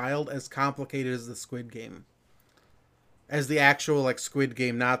as a child as complicated as the Squid Game. As the actual like Squid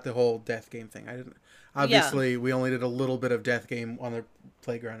Game, not the whole death game thing. I didn't. Obviously, we only did a little bit of death game on the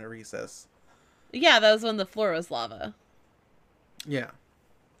playground at recess. Yeah, that was when the floor was lava. Yeah.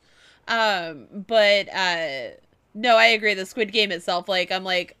 But no, I agree. The Squid Game itself, like, I'm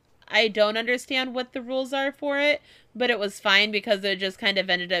like, I don't understand what the rules are for it, but it was fine because it just kind of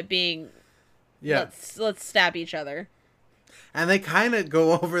ended up being, Yeah. let's stab each other. And they kind of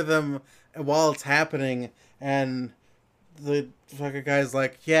go over them while it's happening, and the fucking guy's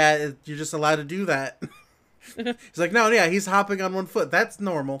like, "Yeah, you're just allowed to do that." He's like, "No, yeah, he's hopping on one foot. That's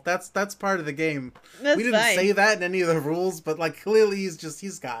normal. That's part of the game. That's We didn't fine. say that in any of the rules, but like clearly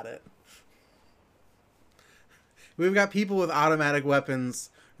he's got it." We've got people with automatic weapons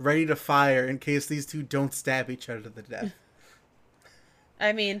ready to fire in case these two don't stab each other to death.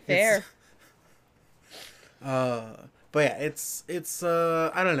 I mean, fair. But yeah, it's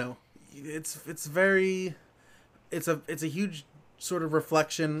I don't know. It's very it's a huge sort of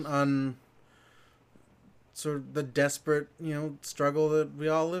reflection on sort of the desperate, struggle that we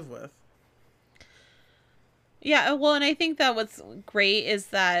all live with. Yeah, well, and I think that what's great is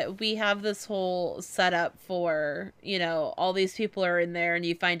that we have this whole setup for, all these people are in there and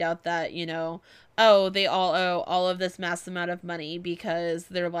you find out that, oh, they all owe all of this mass amount of money because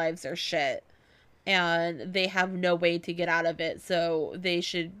their lives are shit and they have no way to get out of it. So they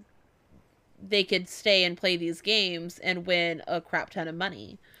could stay and play these games and win a crap ton of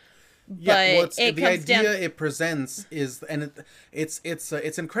money. Yeah, But it the comes idea down. it presents is, and it's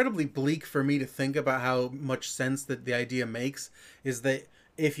incredibly bleak for me to think about how much sense that the idea makes. Is that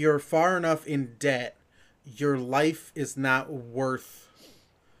if you're far enough in debt, your life is not worth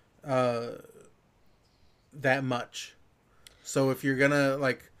uh, that much. So if you're gonna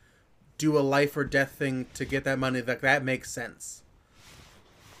like do a life or death thing to get that money, that makes sense.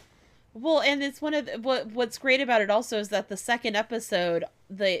 Well, and it's one of what's great about it also is that the second episode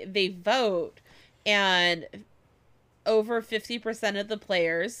they vote, and over 50% of the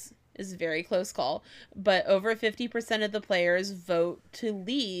players, is a very close call, but over 50% of the players vote to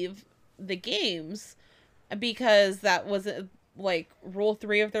leave the games because that was like rule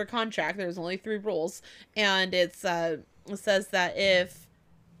 3 of their contract. There's only 3 rules, and it says that if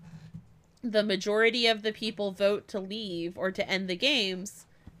the majority of the people vote to leave or to end the games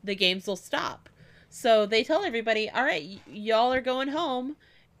will stop. So they tell everybody, all right, y'all are going home,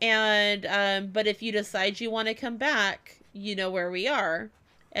 and but if you decide you want to come back, you know where we are.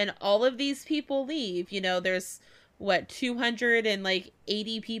 And all of these people leave. You know, there's what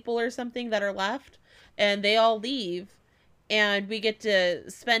 280 people or something that are left, and they all leave, and we get to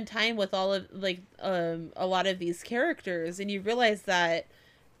spend time with all of like a lot of these characters, and you realize that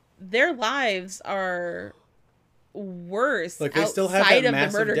their lives are worse Like they still have outside that of the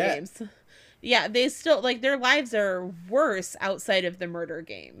massive murder debt. games. Yeah, they still like their lives are worse outside of the murder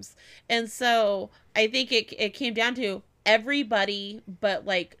games. And so I think it came down to everybody but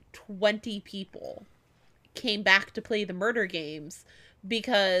like 20 people came back to play the murder games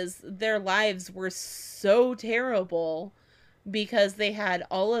because their lives were so terrible because they had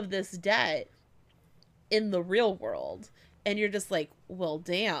all of this debt in the real world. And you're just like, well,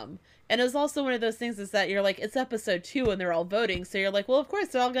 damn. And it was also one of those things is that you're like, it's episode 2 and they're all voting. So you're like, well, of course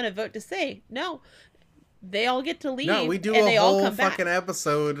they're all going to vote to say no. They all get to leave, No, we do and a they all whole come back. fucking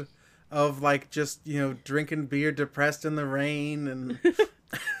episode of like just drinking beer, depressed in the rain, and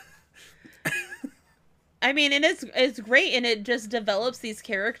I mean, and it's great, and it just develops these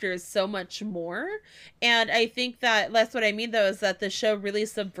characters so much more. And I think that's what I mean, though, is that the show really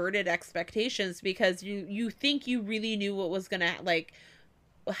subverted expectations because you think you really knew what was gonna like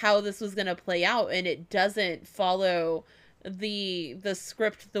how this was gonna play out, and it doesn't follow the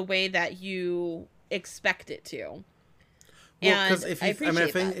script the way that you expect it to. well, because And if I you, I mean,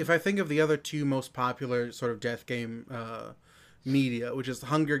 appreciate that. if I think of the other two most popular sort of death game media, which is the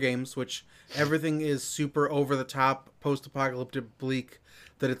Hunger Games, which everything is super over the top, post apocalyptic, bleak,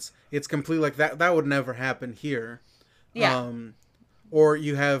 that it's completely like that would never happen here. Yeah. Or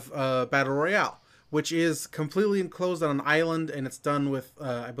you have Battle Royale, which is completely enclosed on an island, and it's done with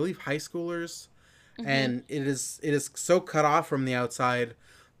I believe high schoolers, Mm-hmm. and it is so cut off from the outside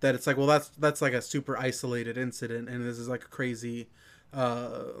that it's like, well, that's like a super isolated incident, and this is like a crazy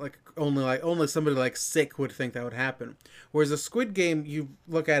like only somebody like sick would think that would happen. Whereas a Squid Game, you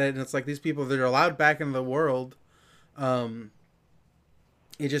look at it and it's like these people that are allowed back into the world. um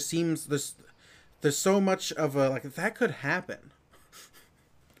it just seems there's so much of a like that could happen,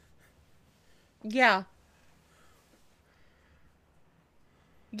 Yeah.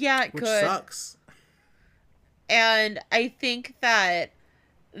 Yeah, it which could. sucks. And I think that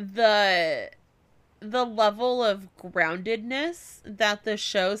the the level of groundedness that the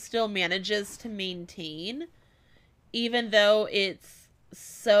show still manages to maintain, even though it's It's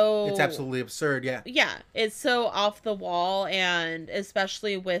so, absolutely absurd, yeah. yeah, it's so off the wall, and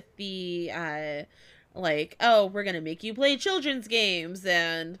especially with the like, oh, we're gonna make you play children's games,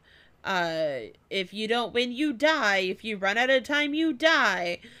 and if you don't win you die, if you run out of time you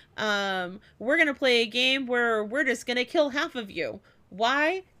die, we're gonna play a game where we're just gonna kill half of you.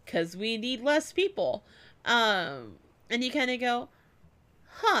 Why? Because we need less people. And you kind of go,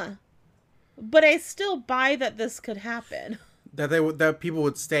 huh, but I still buy that this could happen. That people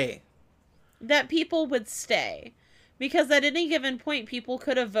would stay. That people would stay, because at any given point people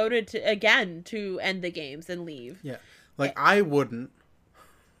could have voted to again to end the games and leave. Yeah, like I would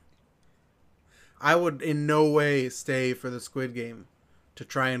in no way stay for the Squid Game to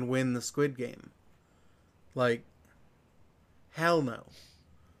try and win the Squid Game. Like, hell no.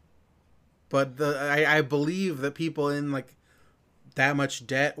 But I believe that people in like that much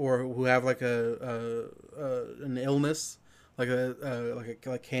debt, or who have like a an illness, like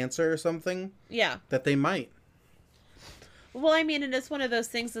like cancer or something, Yeah. that they might. Well, I mean, and it's one of those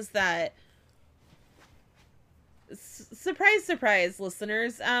things is that surprise, surprise,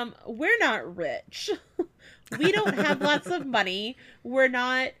 listeners, we're not rich. We don't have lots of money. We're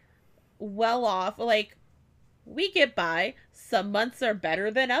not well off. Like, we get by. Some months are better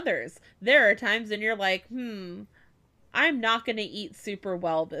than others. There are times when you're like, I'm not going to eat super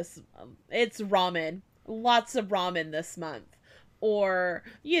well this month. It's ramen. Lots of ramen this month. Or,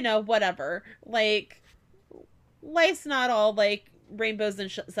 whatever. Like, life's not all like rainbows and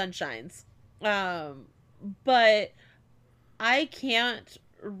sunshines. but I can't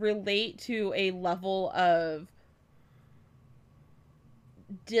relate to a level of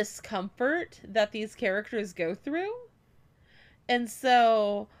discomfort that these characters go through. And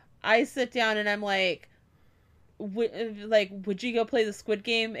so I sit down and I'm like, would you go play the Squid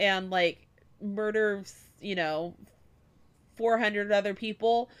Game and like murder, you know, 400 other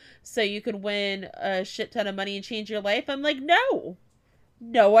people so you could win a shit ton of money and change your life? I'm like, no,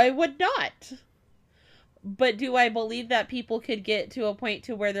 no, I would not. But do I believe that people could get to a point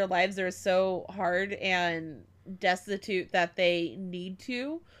to where their lives are so hard and destitute that they need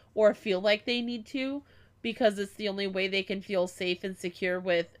to, or feel like they need to, because it's the only way they can feel safe and secure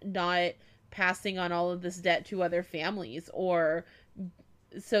with not passing on all of this debt to other families, or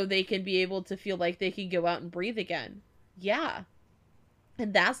so they can be able to feel like they can go out and breathe again? Yeah.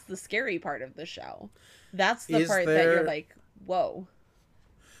 And that's the scary part of the show. That's the Is part that you're there like, whoa.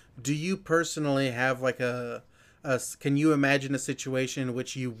 Do you personally have like can you imagine a situation in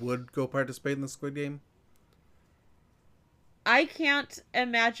which you would go participate in the Squid Game? I can't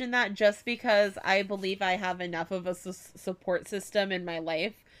imagine that, just because I believe I have enough of a support system in my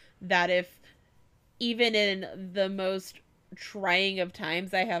life that if, even in the most trying of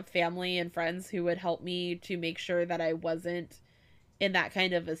times, I have family and friends who would help me to make sure that I wasn't in that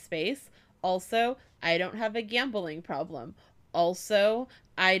kind of a space. Also, I don't have a gambling problem. Also,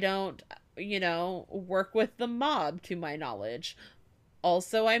 I don't, work with the mob to my knowledge.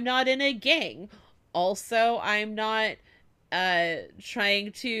 Also, I'm not in a gang. Also, I'm not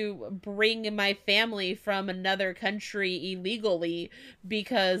trying to bring my family from another country illegally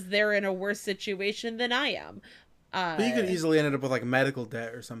because they're in a worse situation than I am. But you could Uh easily end up with like medical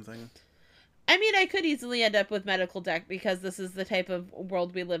debt or something. I mean, I could easily end up with medical debt because this is the type of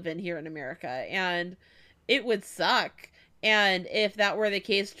world we live in here in America, and it would suck. And if that were the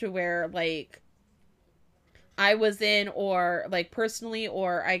case, to where like I was in, or like personally,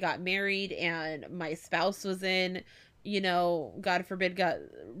 or I got married and my spouse was in, God forbid, got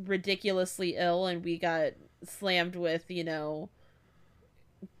ridiculously ill and we got slammed with,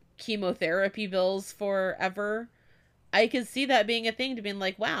 chemotherapy bills forever, I could see that being a thing, to being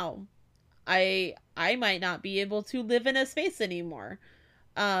like, wow, I might not be able to live in a space anymore,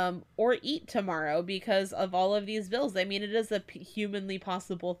 or eat tomorrow because of all of these bills. I mean, it is a humanly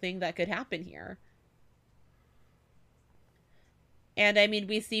possible thing that could happen here. And I mean,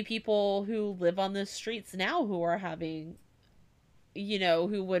 we see people who live on the streets now who are having,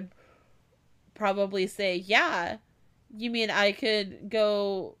 who would probably say, yeah, you mean I could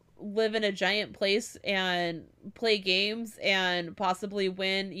go live in a giant place and play games and possibly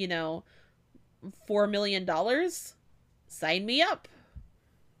win, $4 million? Sign me up.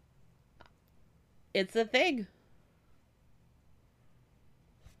 It's a thing.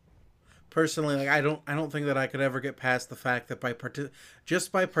 Personally, like I don't think that I could ever get past the fact that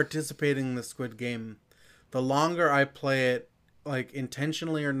just by participating in the Squid Game, the longer I play it, like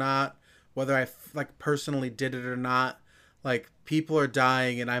intentionally or not, whether I like personally did it or not, like people are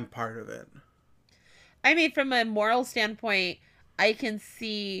dying and I'm part of it. I mean, from a moral standpoint, I can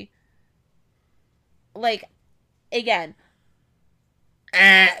see, like, again.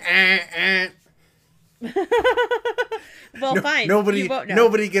 Well, No, fine. You nobody won't know.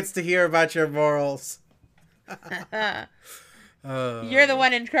 nobody gets to hear about your morals. You're the Uh,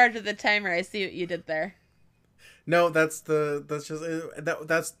 one in charge of the timer. I see what you did there. no, that's just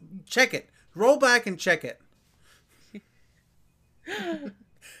that's check it. Roll back and check it. That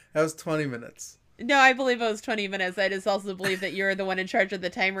was 20 minutes. No, I believe it was 20 minutes. I just also believe that you're the one in charge of the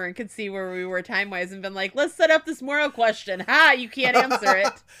timer and could see where we were time-wise and been like, let's set up this moral question. Ha! You can't answer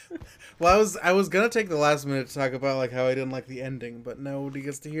it. Well, I was gonna take the last minute to talk about like how I didn't like the ending, but nobody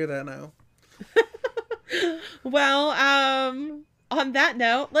gets to hear that now. Well, on that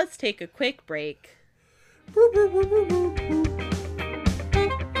note, let's take a quick break.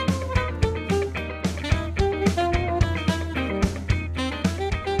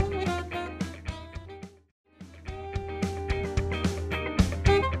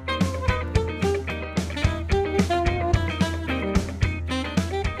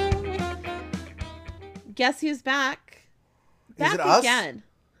 Guess who's back? Is it Back us? again.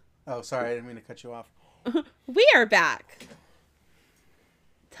 Oh, sorry, I didn't mean to cut you off. We are back.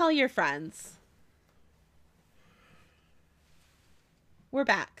 Tell your friends. We're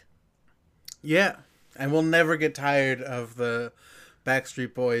back. Yeah, and we'll never get tired of the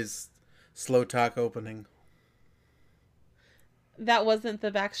Backstreet Boys slow talk opening. That wasn't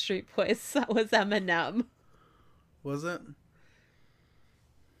the Backstreet Boys. That was Eminem. Was it?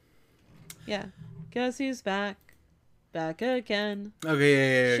 Yeah. Guess who's back? Back again.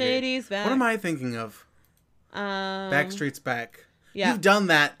 Okay, yeah. Shady's back. What am I thinking of? Backstreet's Back. Yeah. You've done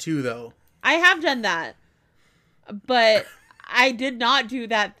that too, though. I have done that, but I did not do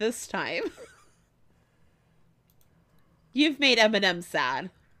that this time. You've made Eminem sad.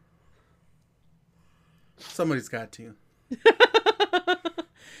 Somebody's got to.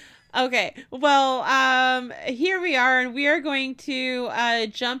 Okay, well, here we are, and we are going to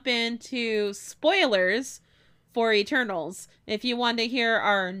jump into spoilers for Eternals. If you want to hear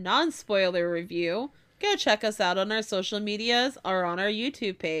our non-spoiler review, go check us out on our social medias or on our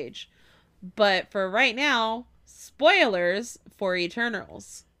YouTube page. But for right now, spoilers for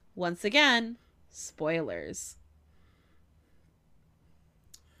Eternals. Once again, spoilers.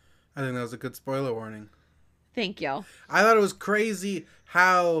 I think that was a good spoiler warning. Thank you. I thought it was crazy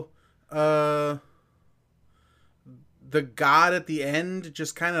how the god at the end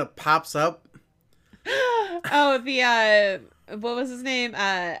just kind of pops up. Oh, the what was his name?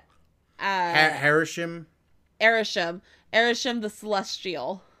 Harisham. Erisham the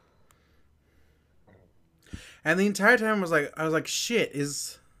Celestial. And the entire time I was like, shit,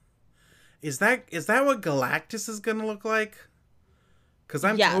 is that what Galactus is gonna look like? Because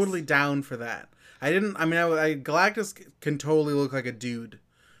I'm totally down for that. Galactus can totally look like a dude,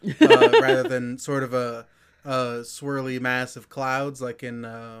 rather than sort of a swirly mass of clouds like in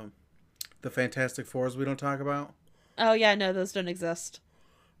the Fantastic Fours we don't talk about. Oh yeah, no, those don't exist.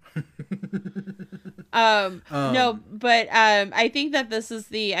 No, but I think that this is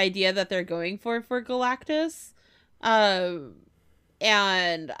the idea that they're going for Galactus, and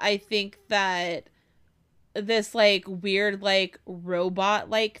I think that this like weird like robot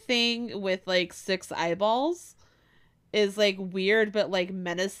like thing with like 6 eyeballs is like weird but like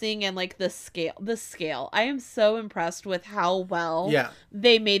menacing, and like the scale I am so impressed with how well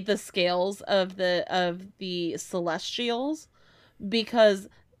they made the scales of the Celestials, because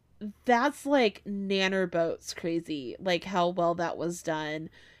that's like nanobots crazy, like how well that was done.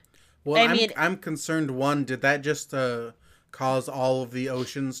 Well, I'm concerned, did that just cause all of the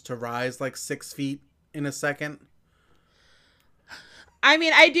oceans to rise like 6 feet in a second? I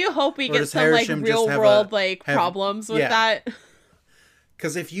mean, I do hope we get some like real world problems with that.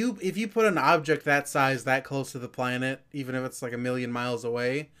 Because if you put an object that size that close to the planet, even if it's like 1,000,000 miles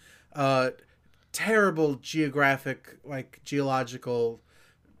away, terrible geological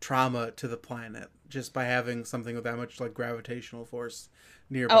trauma to the planet just by having something with that much like gravitational force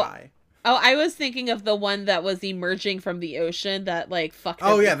nearby. Oh, I was thinking of the one that was emerging from the ocean that like fucked.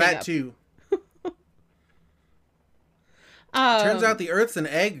 Oh yeah, that too. Turns out the Earth's an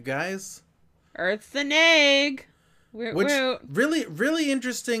egg, guys. Earth's an egg. Which really, really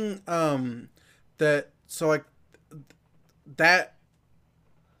interesting. That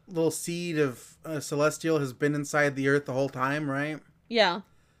little seed of Celestial has been inside the Earth the whole time, right? Yeah.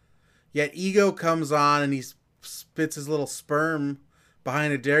 Yet Ego comes on and he spits his little sperm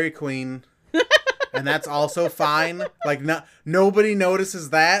behind a Dairy Queen, and that's also fine. Like nobody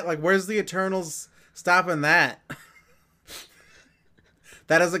notices that. Like, where's the Eternals stopping that?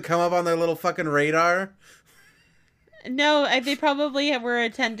 That doesn't come up on their little fucking radar. No, they probably were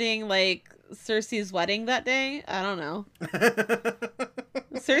attending like Cersei's wedding that day. I don't know.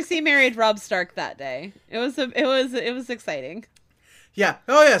 Cersei married Robb Stark that day. It was exciting. Yeah.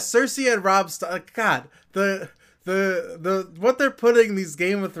 Oh yeah. Cersei and Robb Stark. God, the what they're putting these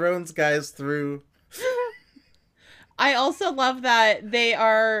Game of Thrones guys through. I also love that they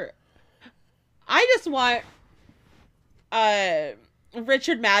are. I just want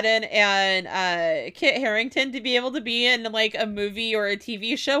Richard Madden and Kit Harington to be able to be in like a movie or a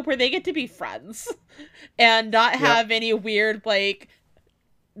TV show where they get to be friends and not have any weird like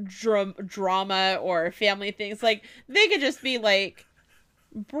drama or family things. Like they could just be like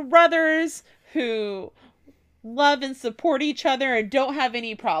brothers who love and support each other and don't have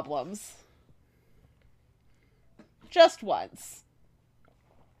any problems. Just once.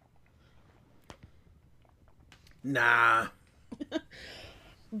 Nah.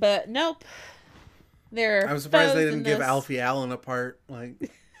 But nope. I'm surprised they didn't give Alfie Allen a part.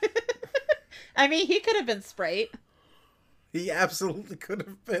 Like, I mean, he could have been Sprite. He absolutely could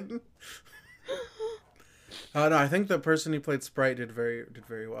have been. No, I think the person who played Sprite did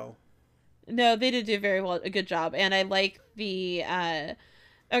very well. No, they did do very well, a good job, and I like the.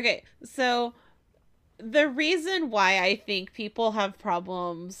 Okay, so the reason why I think people have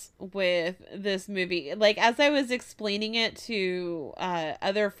problems with this movie, like as I was explaining it to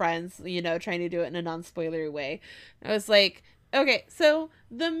other friends, you know, trying to do it in a non-spoilery way, I was like, okay, so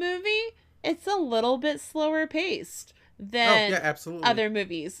the movie, it's a little bit slower paced than other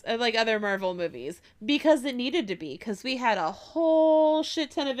movies, like other Marvel movies, because it needed to be, because we had a whole shit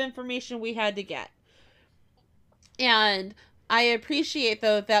ton of information we had to get. And I appreciate,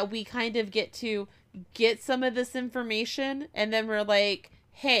 though, that we kind of get to get some of this information, and then we're like,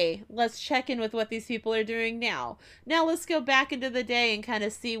 hey, let's check in with what these people are doing now. Now let's go back into the day and kind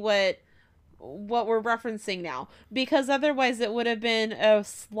of see what we're referencing now, because otherwise it would have been a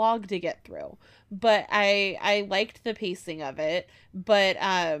slog to get through. But I liked the pacing of it. But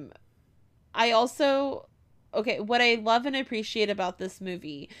I also, okay, what I love and appreciate about this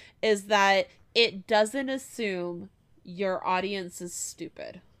movie is that it doesn't assume your audience is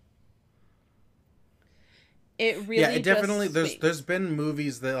stupid. It really, Yeah, it definitely, just there's been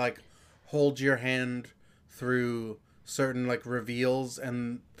movies that like hold your hand through certain like reveals,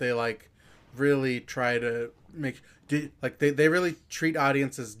 and they like really try to make they really treat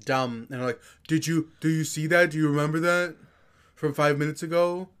audiences dumb, and they're like, do you see that? Do you remember that from 5 minutes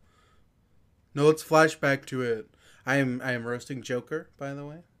ago? No, let's flash back to it. I am roasting Joker, by the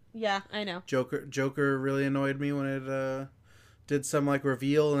way. Yeah, I know. Joker really annoyed me when it did some like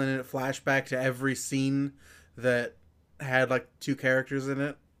reveal, and then it flashed back to every scene that had like two characters in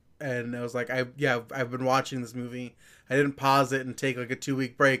it, and I was like, I've been watching this movie. I didn't pause it and take like a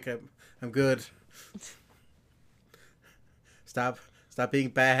 2-week break. I'm good. Stop being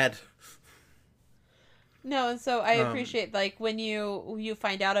bad. No, and so I appreciate, like, when you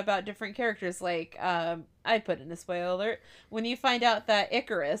find out about different characters, like, I put in a spoiler alert, when you find out that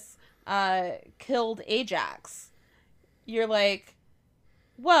Icarus killed Ajax, you're like,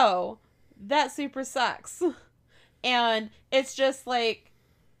 whoa, that super sucks. And it's just like,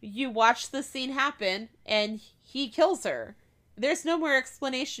 you watch the scene happen, and he kills her. There's no more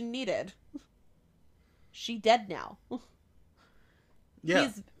explanation needed. She dead now.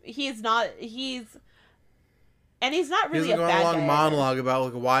 Yeah. He's not really a going bad a long guy monologue about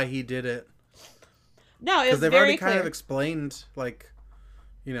like why he did it. No, because they've very already clear. kind of explained, like,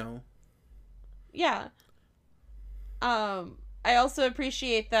 you know. Yeah. I also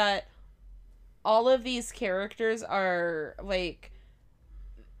appreciate that all of these characters are like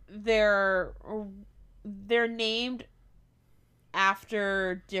they're named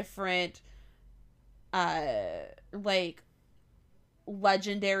after different like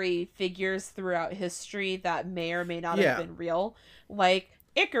legendary figures throughout history that may or may not have been real. Like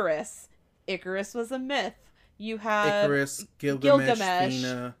Icarus. Icarus was a myth. You have Icarus, Gilgamesh.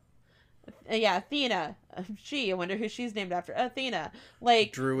 Athena. Yeah, Athena. I wonder who she's named after. Athena.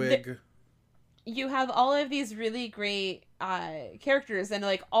 Like Druid. You have all of these really great characters, and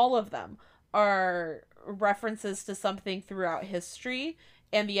like all of them are references to something throughout history,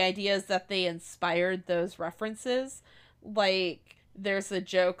 and the idea is that they inspired those references. Like there's a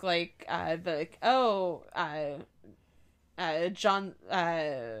joke like John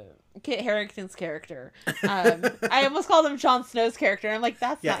Kit Harington's character. I almost called him Jon Snow's character. I'm like,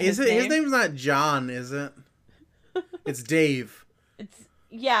 that's not his name. His name's not John, is it? It's Dave.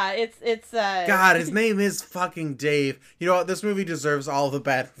 It's God, his name is fucking Dave. You know what? This movie deserves all the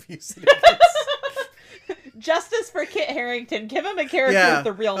bad reviews it gets. Justice for Kit Harington. Give him a character with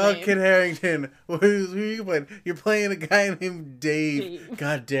the real name. Oh, Kit Harington. Who are you playing? You're playing a guy named Dave.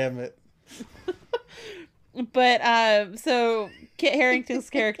 God damn it. But so Kit Harington's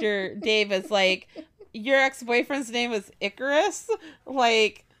character Dave is like, your ex-boyfriend's name is Icarus,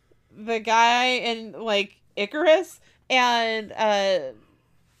 like the guy in like Icarus, and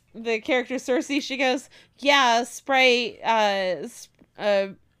the character Cersei, she goes, yeah, Sprite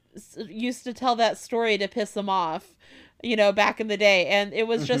used to tell that story to piss him off, you know, back in the day, and it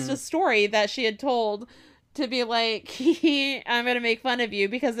was just a story that she had told to be like, I'm gonna make fun of you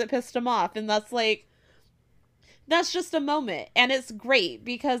because it pissed him off, and that's just a moment, and it's great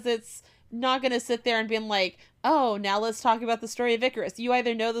because it's not going to sit there and be like, oh, now let's talk about the story of Icarus. You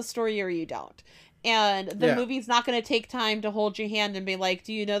either know the story or you don't. And the movie's not going to take time to hold your hand and be like,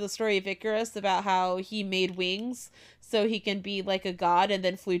 do you know the story of Icarus about how he made wings so he can be like a god and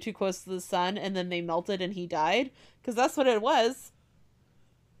then flew too close to the sun and then they melted and he died? Because that's what it was.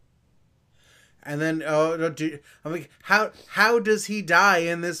 And then, I'm like, how does he die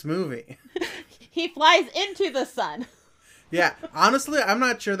in this movie? He flies into the sun. Yeah, honestly, I'm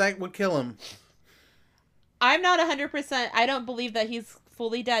not sure that would kill him. I'm not 100%. I don't believe that he's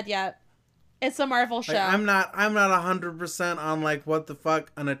fully dead yet. It's a Marvel show. Like, I'm not 100% on like what the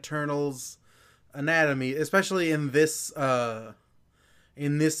fuck an Eternal's anatomy, especially in this like the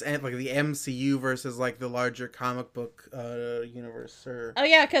MCU versus like the larger comic book universe. Oh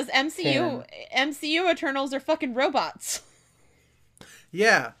yeah, because MCU Eternals are fucking robots.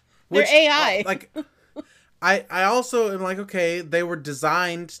 Yeah. They're AI. Like, I also am like, okay, they were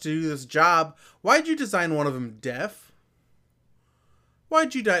designed to do this job. Why'd you design one of them deaf?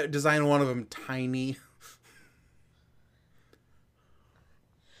 Why'd you design one of them tiny?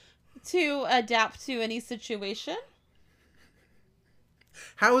 To adapt to any situation.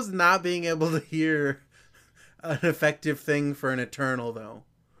 How is not being able to hear an effective thing for an Eternal, though?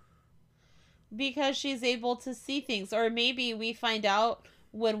 Because she's able to see things. Or maybe we find out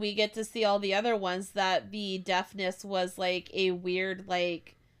when we get to see all the other ones that the deafness was like a weird,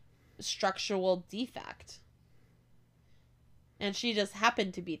 like, structural defect. And she just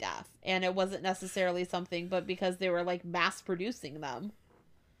happened to be deaf. And it wasn't necessarily something, but because they were like mass producing them.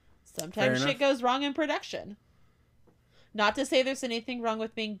 Fair Sometimes shit enough. goes wrong in production. Not to say there's anything wrong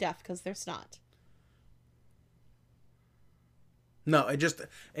with being deaf, because there's not. No, it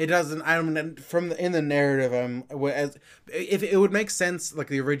doesn't. I mean, in the narrative, as if it would make sense, like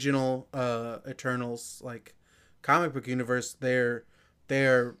the original Eternals, like comic book universe, they're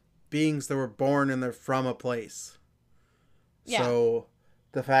beings that were born and they're from a place. Yeah. So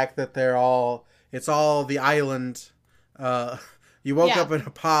the fact that it's all the island. You woke Yeah. up in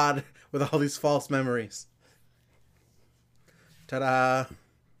a pod with all these false memories. Ta-da!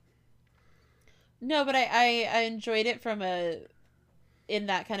 No, but I enjoyed it from in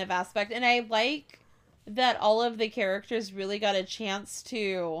that kind of aspect. And I like that all of the characters really got a chance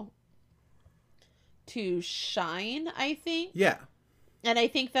to shine, I think. Yeah, And I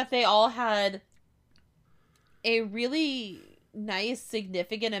think that they all had a really nice,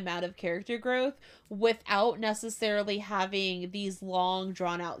 significant amount of character growth without necessarily having these long,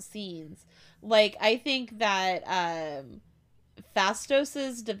 drawn out scenes. Like, I think that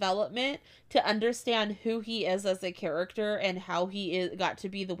Phastos's development to understand who he is as a character and how got to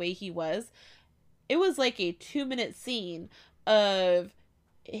be the way he was, it was like a 2-minute scene of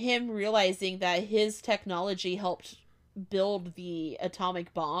him realizing that his technology helped build the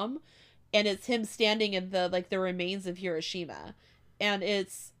atomic bomb, and it's him standing in the remains of Hiroshima, and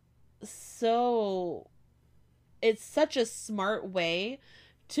so it's such a smart way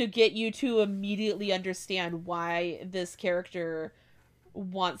to get you to immediately understand why this character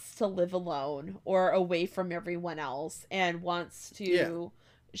wants to live alone or away from everyone else and wants yeah. to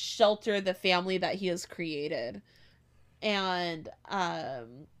shelter the family that he has created, and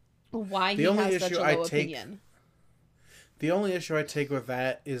why The he only has such issue a I low take opinion. The only issue I take with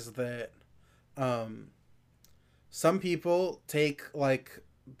that is that some people take like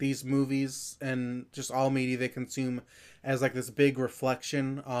these movies and just all media they consume as like this big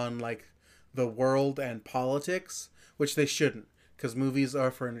reflection on like the world and politics, which they shouldn't, because movies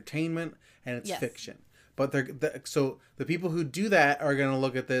are for entertainment and it's Yes. fiction. But so the people who do that are gonna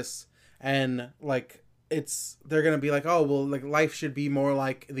look at this and like they're gonna be like, oh well, like life should be more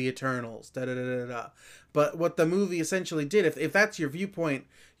like the Eternals, da da da da da. But what the movie essentially did, if that's your viewpoint,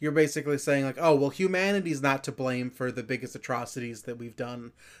 you're basically saying like, oh well, humanity's not to blame for the biggest atrocities that we've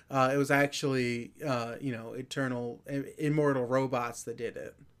done. It was actually immortal robots that did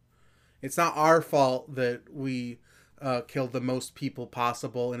it. It's not our fault that we killed the most people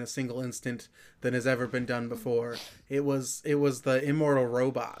possible in a single instant than has ever been done before. It was the immortal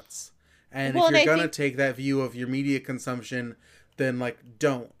robots. And Well, if and you're I gonna think take that view of your media consumption, then like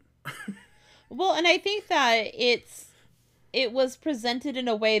don't. Well, and I think that it was presented in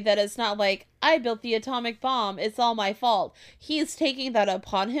a way that it's not like I built the atomic bomb, it's all my fault. He's taking that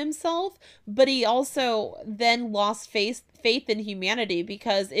upon himself, but he also then lost faith in humanity,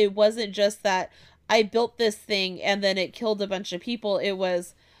 because it wasn't just that I built this thing and then it killed a bunch of people. It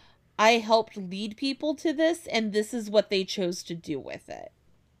was I helped lead people to this, and this is what they chose to do with it.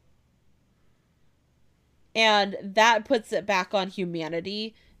 And that puts it back on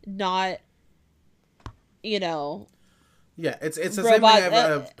humanity, not, you know, Yeah, it's the same thing. robot. I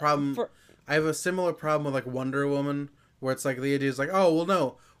have a problem. For I have a similar problem with like Wonder Woman, where it's like the idea is like, oh well,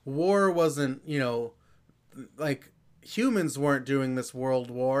 no, war wasn't, like humans weren't doing this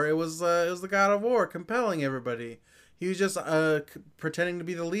world war. It was the God of War compelling everybody. He was just pretending to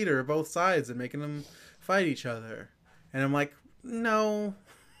be the leader of both sides and making them fight each other. And I'm like, no.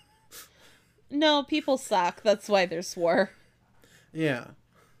 No, people suck. That's why there's war. Yeah.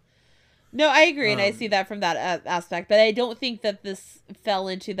 No, I agree, and I see that from that aspect. But I don't think that this fell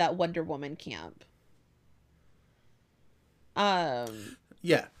into that Wonder Woman camp. Yeah.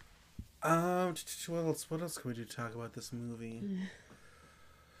 What else? What else can we do to talk about this movie?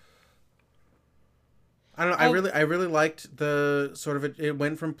 I don't know. I really liked the sort of it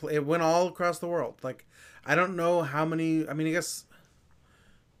went all across the world. Like, I don't know how many. I mean, I guess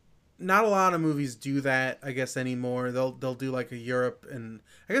not a lot of movies do that. I guess anymore. They'll do like a Europe, and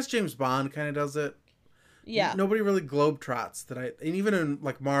I guess James Bond kind of does it. Yeah. Nobody really globetrots and even in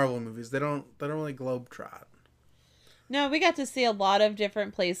like Marvel movies, they don't really globetrot. No, we got to see a lot of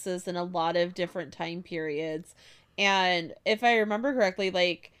different places and a lot of different time periods. And if I remember correctly,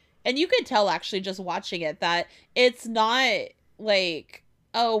 like, And you could tell actually just watching it that it's not like,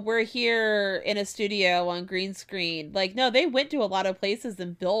 oh, we're here in a studio on green screen. Like, no, they went to a lot of places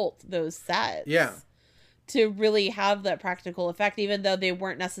and built those Yeah. sets to really have that practical effect, even though they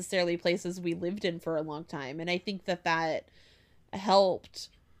weren't necessarily places we lived in for a long time. And I think that that helped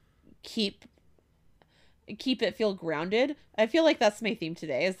keep it feel grounded. I feel like that's my theme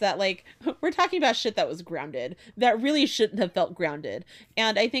today, is that like we're talking about shit that was grounded that really shouldn't have felt grounded.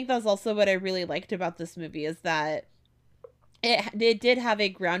 And I think that's also what I really liked about this movie, is that it did have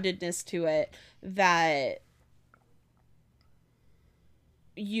a groundedness to it that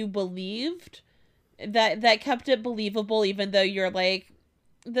you believed, that kept it believable, even though you're like,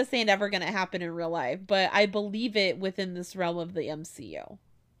 this ain't ever gonna happen in real life, but I believe it within this realm of the MCU.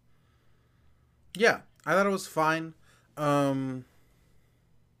 Yeah, I thought it was fine. I mean,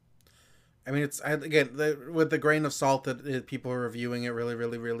 again, with the grain of salt that people are reviewing it really,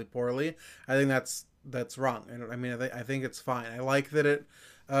 really, really poorly. I think that's wrong. I mean, I think it's fine. I like that it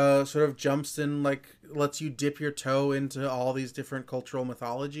sort of jumps in, like, lets you dip your toe into all these different cultural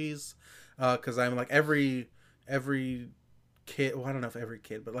mythologies. Because I'm like every kid. Well, I don't know if every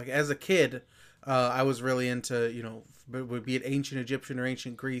kid, but like as a kid, I was really into, would be it ancient Egyptian or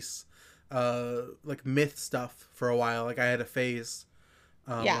ancient Greece, like myth stuff for a while. Like I had a phase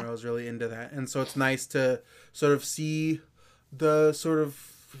Yeah. where I was really into that, and so it's nice to sort of see the sort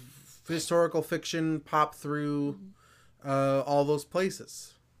of historical fiction pop through all those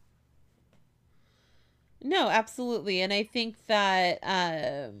places. No, absolutely. And I think that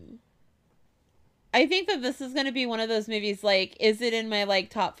this is going to be one of those movies, like, is it in my, like,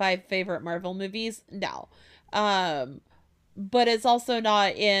 top 5 favorite Marvel movies? No. But it's also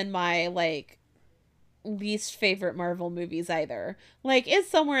not in my, like, least favorite Marvel movies either. Like, it's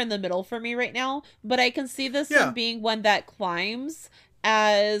somewhere in the middle for me right now, but I can see this one Yeah, being one that climbs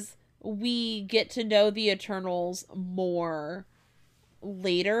as we get to know the Eternals more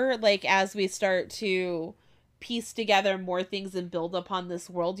later, like as we start to piece together more things and build upon this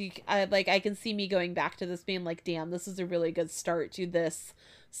world. I can see me going back to this being like, damn, this is a really good start to this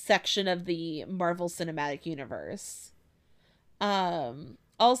section of the Marvel Cinematic Universe.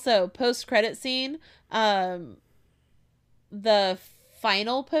 Also, post credit scene, the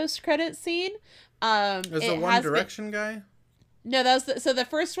final post credit scene, there's the it One has been. Direction guy. No, that was so the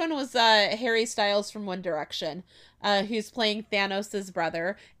first one was Harry Styles from One Direction, who's playing Thanos'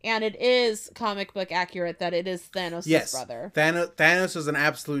 brother, and it is comic book accurate that it is Thanos' Yes, brother. Thanos is an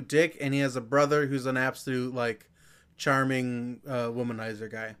absolute dick, and he has a brother who's an absolute, like, charming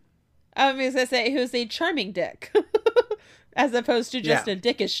womanizer guy. As I say, who's a charming dick, as opposed to just Yeah. a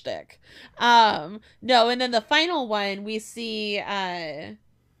dickish dick. No, and then the final one we see.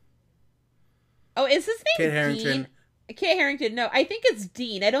 Oh, is his Kit name Harington. Dean? Kit Harington. No, I think it's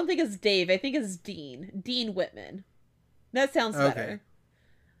Dean. I don't think it's Dave. I think it's Dean. Dean Whitman. That sounds Okay.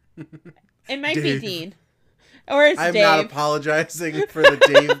 better. It might be Dave. Dean. Or it's I'm Dave. not apologizing for the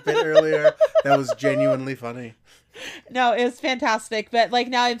Dave bit earlier. That was genuinely funny. No, it was fantastic. But like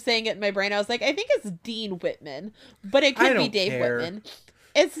now I'm saying it in my brain. I was like, I think it's Dean Whitman. But it I could be don't Dave care. Whitman.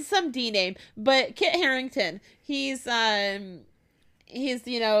 It's some D name. But Kit Harington, he's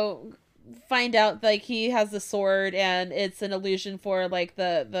find out like he has a sword and it's an illusion for like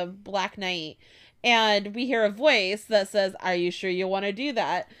the Black Knight. And we hear a voice that says, "Are you sure you want to do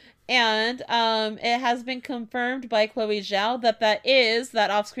that?" And it has been confirmed by Chloe Zhao that is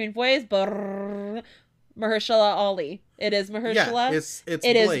that off-screen voice. Brrr, Mahershala Ali. It is Mahershala. Yeah, it's It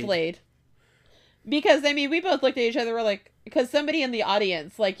Blade. is Blade. Because I mean, we both looked at each other. We're like, because somebody in the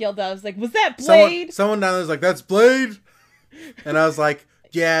audience like yelled out, I was like, "Was that Blade?" Someone down there's like, "That's Blade," and I was like,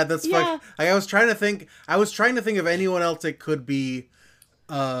 "Yeah, that's Yeah. Like, I was trying to think. I was trying to think of anyone else it could be.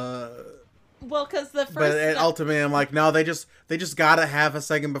 Well, because the first, But ultimately, I'm like, no, they just gotta have a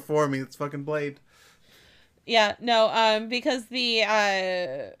second before me. It's fucking Blade. yeah, no, because the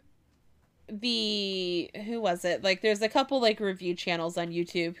who was it? Like, there's a couple like review channels on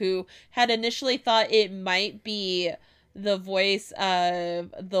YouTube who had initially thought it might be the voice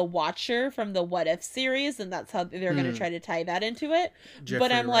of the Watcher from the What If series, and that's how they're going to try to tie that into it.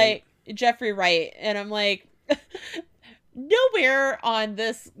 But I'm Wright. like Jeffrey Wright, and I'm like, nowhere on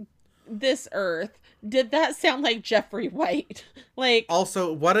this earth did that sound like Jeffrey White. Like,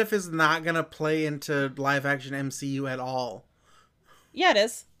 Also, What If is not gonna play into live action MCU at all? yeah, it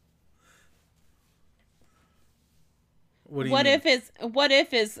is. What do you mean? What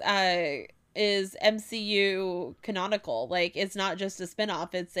if is MCU canonical? Like, it's not just a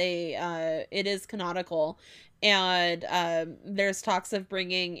spinoff. It's it is canonical, and there's talks of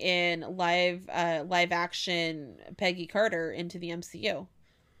bringing in live action Peggy Carter into the MCU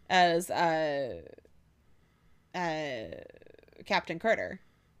as Captain Carter.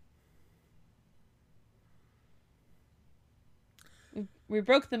 We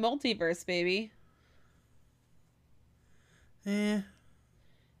broke the multiverse, baby. Eh.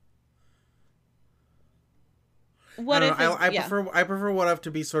 I What don't if know. is I yeah. prefer What If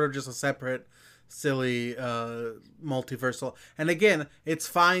to be sort of just a separate, silly multiversal. And again, it's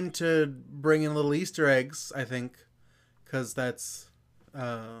fine to bring in little Easter eggs. I think because that's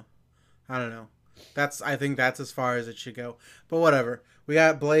I don't know. I think that's as far as it should go. But whatever. We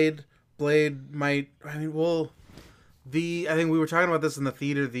got Blade. Blade might. I mean, well, I think we were talking about this in the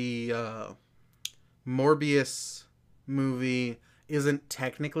theater. The Morbius movie isn't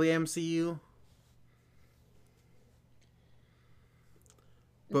technically MCU,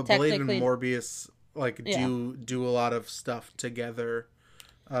 but Blade and Technically, Morbius like yeah. do a lot of stuff together.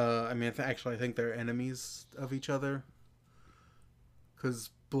 I mean, actually, I think they're enemies of each other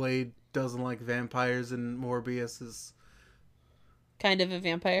because Blade doesn't like vampires and Morbius is Kind of a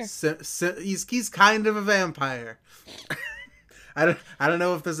vampire. he's kind of a vampire. I don't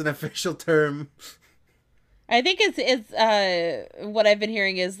know if there's an official term. I think it's what I've been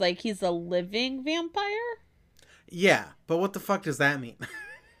hearing is like he's a living vampire. Yeah, but what the fuck does that mean?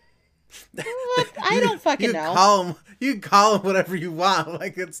 What? I don't fucking know. You can call him whatever you want.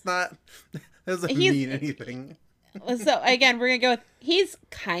 Like it's not it doesn't He's mean anything. so again, we're gonna go with he's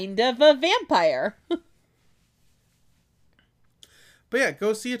kind of a vampire. But yeah,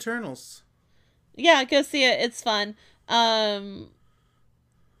 go see Eternals. Yeah, go see it. It's fun. I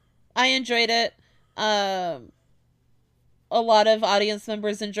enjoyed it. A lot of audience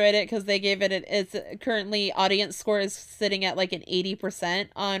members enjoyed it because they gave it its currently audience score is sitting at like an 80%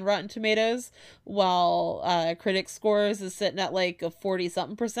 on Rotten Tomatoes, while critic scores is sitting at like a 40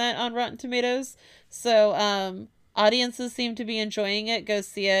 something percent on Rotten Tomatoes. So audiences seem to be enjoying it. Go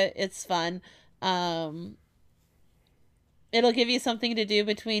see it. It's fun. It'll give you something to do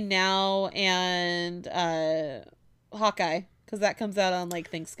between now and Hawkeye, because that comes out on like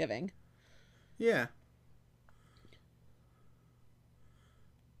Thanksgiving. Yeah.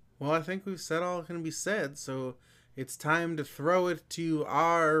 Well, I think we've said all can be said, so it's time to throw it to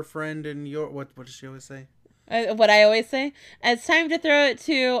our friend and your what does she always say? What I always say, it's time to throw it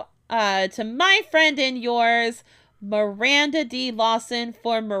to my friend and yours, Miranda D. Lawson,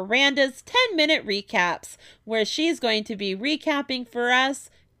 for Miranda's 10-minute recaps, where she's going to be recapping for us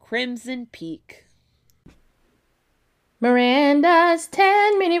Crimson Peak. Miranda's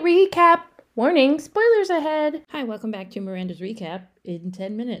 10-minute recap. Warning, spoilers ahead. Hi, welcome back to Miranda's recap in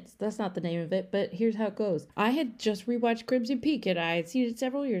 10 minutes. That's not the name of it, but here's how it goes. I had just rewatched Crimson Peak and I had seen it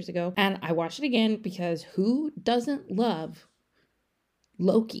several years ago, and I watched it again because who doesn't love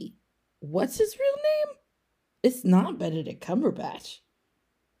Loki? What's his real name? It's not Benedict Cumberbatch.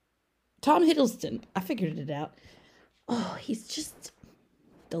 Tom Hiddleston. I figured it out. Oh, he's just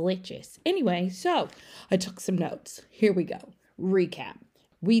delicious. Anyway, so I took some notes. Here we go. Recap.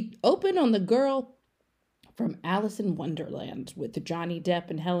 We open on the girl from Alice in Wonderland with Johnny Depp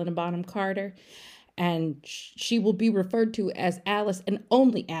and Helena Bonham Carter. And she will be referred to as Alice and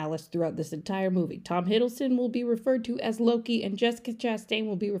only Alice throughout this entire movie. Tom Hiddleston will be referred to as Loki, and Jessica Chastain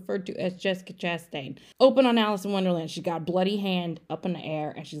will be referred to as Jessica Chastain. Open on Alice in Wonderland. She's got a bloody hand up in the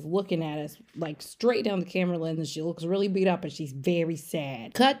air, and she's looking at us like straight down the camera lens, and she looks really beat up, and she's very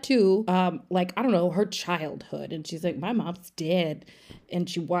sad. Cut to, like, I don't know, her childhood, and she's like, my mom's dead. And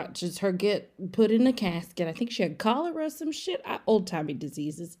she watches her get put in a casket. I think she had cholera or some shit. Old-timey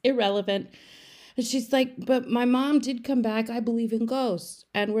diseases. Irrelevant. And she's like, but my mom did come back. I believe in ghosts.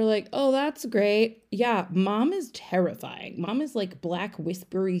 And we're like, oh, that's great. Yeah, mom is terrifying. Mom is like black,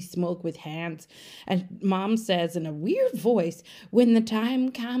 whispery smoke with hands. And mom says in a weird voice, when the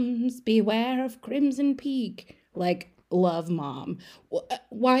time comes, beware of Crimson Peak. Like, love mom.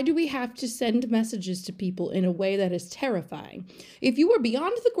 Why do we have to send messages to people in a way that is terrifying? If you are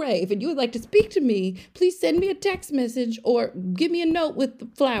beyond the grave and you would like to speak to me, please send me a text message or give me a note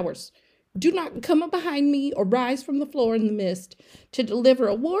with flowers. Do not come up behind me or rise from the floor in the mist to deliver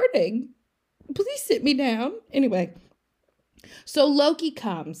a warning. Please sit me down. Anyway, so Loki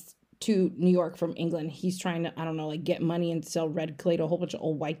comes to New York from England. He's trying to, I don't know, like get money and sell red clay to a whole bunch of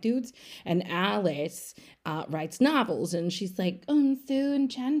old white dudes. And Alice writes novels, and she's like, oh, I'm so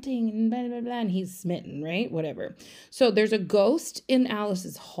enchanting, and blah, blah, blah. And he's smitten, right? Whatever. So there's a ghost in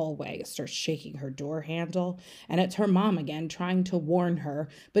Alice's hallway. It starts shaking her door handle, and it's her mom again trying to warn her,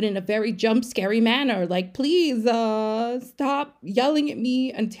 but in a very scary manner. Like, please stop yelling at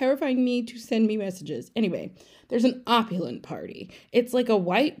me and terrifying me to send me messages. Anyway, there's an opulent party. It's like a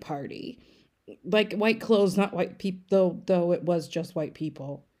white party. Like white clothes, not white people, though it was just white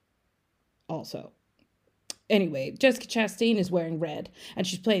people. also. Anyway, Jessica Chastain is wearing red, and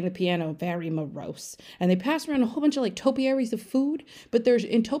she's playing the piano very morose. And they pass around a whole bunch of, like, topiaries of food, but they're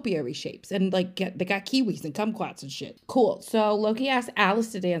in topiary shapes. And, like, they got kiwis and kumquats and shit. Cool. So Loki asks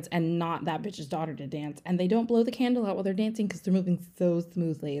Alice to dance and not that bitch's daughter to dance. And they don't blow the candle out while they're dancing because they're moving so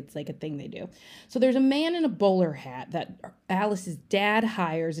smoothly. It's like a thing they do. So there's a man in a bowler hat that Alice's dad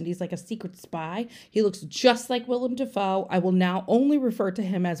hires, and he's like a secret spy. He looks just like Willem Dafoe. I will now only refer to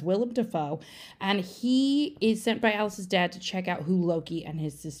him as Willem Dafoe. And he is sent by Alice's dad to check out who Loki and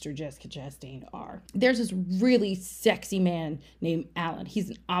his sister Jessica Chastain are. There's this really sexy man named Alan.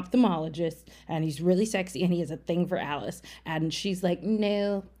 He's an ophthalmologist, and he's really sexy, and he has a thing for Alice. And she's like,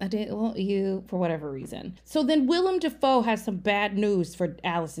 no, I didn't want you, for whatever reason. So then Willem Dafoe has some bad news for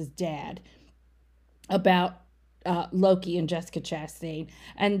Alice's dad about Loki and Jessica Chastain.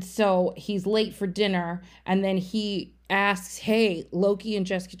 And so he's late for dinner, and then he asks, hey, Loki and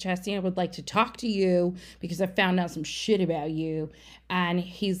Jessica Chastain, I would like to talk to you because I found out some shit about you. And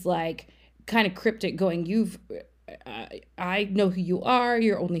he's like, kind of cryptic, going, I know who you are.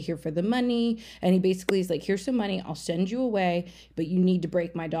 You're only here for the money. And he basically is like, here's some money. I'll send you away, but you need to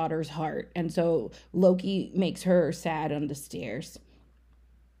break my daughter's heart. And so Loki makes her sad on the stairs.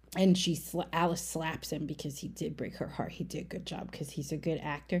 And Alice slaps him because he did break her heart. He did a good job because he's a good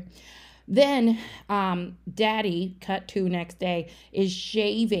actor. Then Daddy, cut to next day, is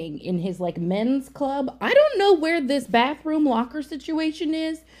shaving in his like men's club. I don't know where this bathroom locker situation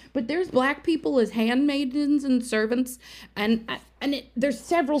is, but there's black people as handmaidens and servants, and there's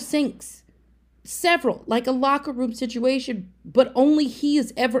several sinks. Several, like a locker room situation, but only he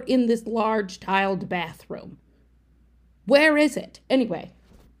is ever in this large tiled bathroom. Where is it? Anyway.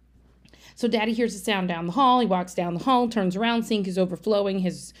 So Daddy hears a sound down the hall. He walks down the hall, turns around, sink is overflowing.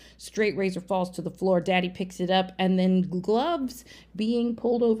 His straight razor falls to the floor. Daddy picks it up, and then gloves being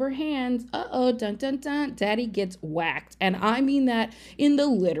pulled over hands. Uh-oh, dun, dun, dun. Daddy gets whacked. And I mean that in the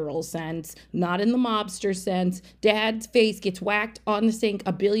literal sense, not in the mobster sense. Dad's face gets whacked on the sink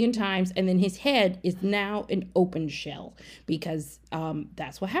a billion times, and then his head is now an open shell because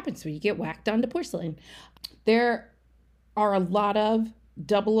that's what happens when you get whacked onto porcelain. There are a lot of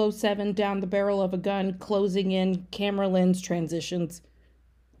 007 down the barrel of a gun, closing in, camera lens transitions.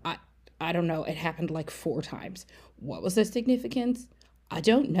 I don't know. It happened like 4 times. What was the significance? I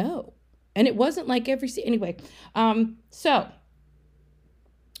don't know. And it wasn't like every scene. Anyway, so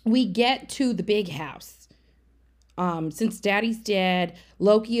we get to the big house. Since Daddy's dead,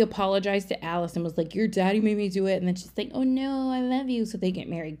 Loki apologized to Alice and was like, your daddy made me do it. And then she's like, oh no, I love you. So they get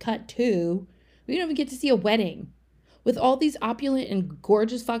married. Cut to, we don't even get to see a wedding. With all these opulent and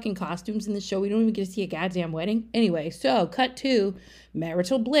gorgeous fucking costumes in the show, we don't even get to see a goddamn wedding. Anyway, so cut to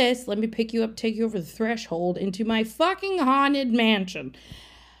marital bliss. Let me pick you up, take you over the threshold into my fucking haunted mansion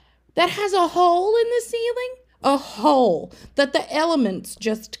that has a hole in the ceiling. A hole that the elements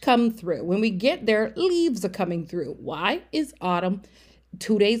just come through. When we get there, leaves are coming through. Why? It's autumn.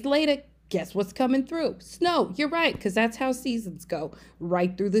 2 days later, guess what's coming through? Snow. You're right, because that's how seasons go,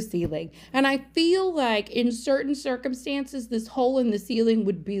 right through the ceiling. And I feel like in certain circumstances, this hole in the ceiling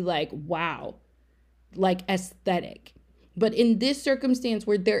would be like, wow, like aesthetic. But in this circumstance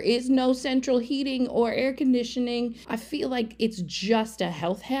where there is no central heating or air conditioning, I feel like it's just a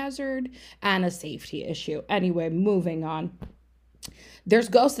health hazard and a safety issue. Anyway, moving on. There's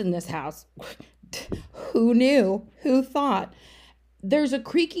ghosts in this house. Who knew? Who thought? There's a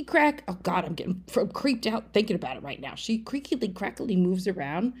creaky crack. Oh God, I'm getting creeped out thinking about it right now. She creakily crackily moves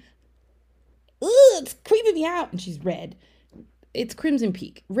around. Ugh, it's creeping me out. And she's red. It's Crimson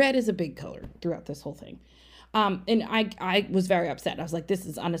Peak. Red is a big color throughout this whole thing. And I was very upset. I was like, this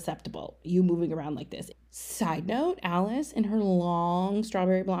is unacceptable. You moving around like this. Side note, Alice in her long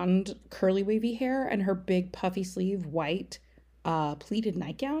strawberry blonde curly wavy hair and her big puffy sleeve white pleated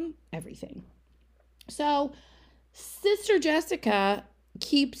nightgown. Everything. So Sister Jessica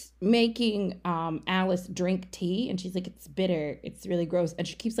keeps making Alice drink tea, and she's like, it's bitter, it's really gross, and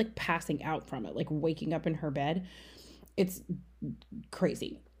she keeps like passing out from it, like waking up in her bed. It's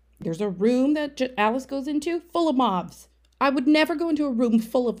crazy. There's a room that Alice goes into full of moths. I would never go into a room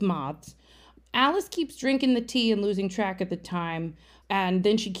full of moths. Alice keeps drinking the tea and losing track of the time. And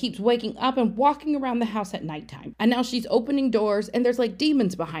then she keeps waking up and walking around the house at nighttime. And now she's opening doors, and there's like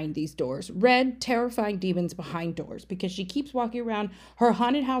demons behind these doors. Red, terrifying demons behind doors. Because she keeps walking around her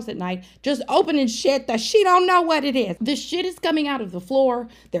haunted house at night, just opening shit that she don't know what it is. The shit is coming out of the floor.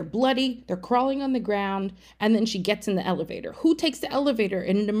 They're bloody. They're crawling on the ground. And then she gets in the elevator. Who takes the elevator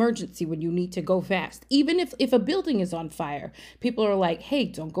in an emergency when you need to go fast? Even if a building is on fire, people are like, hey,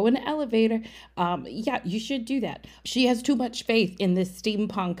 don't go in the elevator. Yeah, you should do that. She has too much faith in this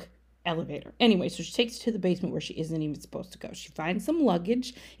steampunk elevator. Anyway, so she takes it to the basement where she isn't even supposed to go. She finds some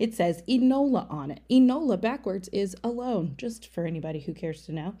luggage. It says Enola on it. Enola backwards is alone, just for anybody who cares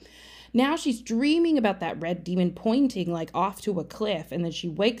to know. Now she's dreaming about that red demon pointing like off to a cliff, and then she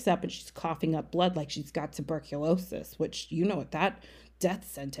wakes up and she's coughing up blood like she's got tuberculosis, which you know what that death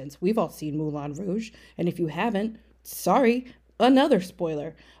sentence. We've all seen Moulin Rouge, and if you haven't, sorry, another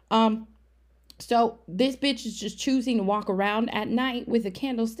spoiler. So this bitch is just choosing to walk around at night with a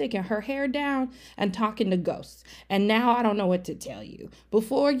candlestick and her hair down and talking to ghosts. And now I don't know what to tell you.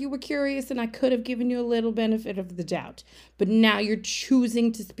 Before you were curious and I could have given you a little benefit of the doubt. But now you're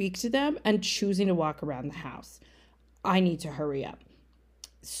choosing to speak to them and choosing to walk around the house. I need to hurry up.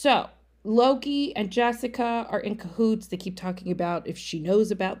 So Loki and Jessica are in cahoots. They keep talking about if she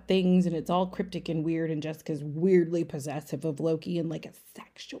knows about things, and it's all cryptic and weird, and Jessica's weirdly possessive of Loki in like a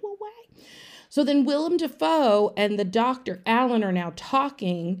sexual way. So then Willem Dafoe and the doctor, Alan, are now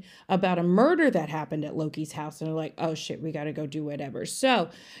talking about a murder that happened at Loki's house. And they're like, oh shit, we got to go do whatever. So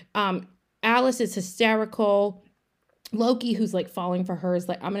Alice is hysterical. Loki, who's like falling for her, is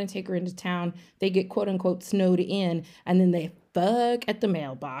like, I'm going to take her into town. They get quote unquote snowed in. And then they fuck at the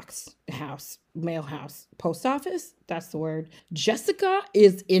mail house, post office. That's the word. Jessica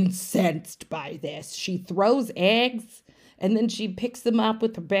is incensed by this. She throws eggs and then she picks them up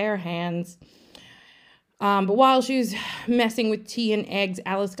with her bare hands. But while she was messing with tea and eggs,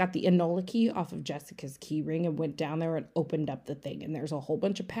 Alice got the Enola key off of Jessica's key ring and went down there and opened up the thing. And there's a whole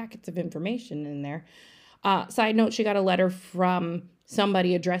bunch of packets of information in there. Side note, she got a letter from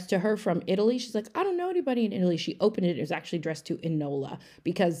somebody addressed to her from Italy. She's like, I don't know anybody in Italy. She opened it. It was actually addressed to Enola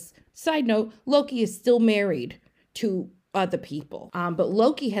because, side note, Loki is still married to other people. But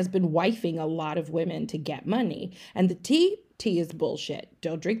Loki has been wifing a lot of women to get money. And the tea is bullshit.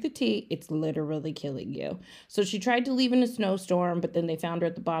 Don't drink the tea. It's literally killing you. So she tried to leave in a snowstorm, but then they found her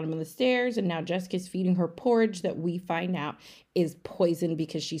at the bottom of the stairs. And now Jessica's feeding her porridge that we find out is poison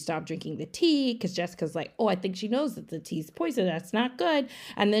because she stopped drinking the tea. Because Jessica's like, oh, I think she knows that the tea's poison. That's not good.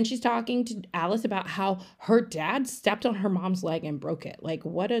 And then she's talking to Alice about how her dad stepped on her mom's leg and broke it. Like,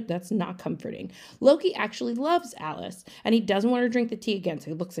 that's not comforting. Loki actually loves Alice and he doesn't want her to drink the tea again.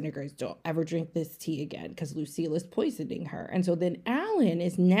 So he looks at her and goes, don't ever drink this tea again because Lucille is poisoning her. And so then Alan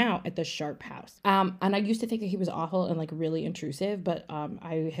is now at the Sharp house. And I used to think that he was awful and like really intrusive, but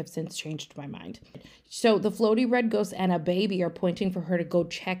I have since changed my mind. So the floaty red ghost and a baby are pointing for her to go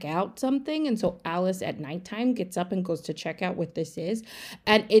check out something. And so Alice at nighttime gets up and goes to check out what this is.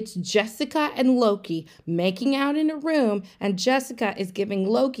 And it's Jessica and Loki making out in a room. And Jessica is giving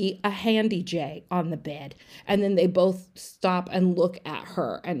Loki a handy J on the bed. And then they both stop and look at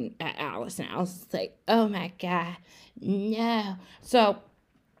her and at Alice. And Alice is like, oh my God, no. So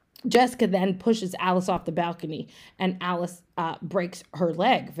Jessica then pushes Alice off the balcony and Alice breaks her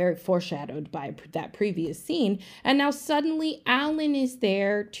leg, very foreshadowed by that previous scene. And now suddenly Alan is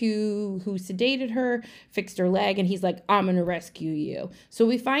there who sedated her, fixed her leg, and he's like, I'm going to rescue you. So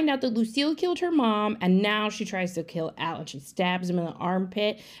we find out that Lucille killed her mom, and now she tries to kill Alan. She stabs him in the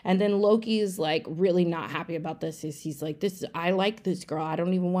armpit, and then Loki is like really not happy about this. He's like, I like this girl. I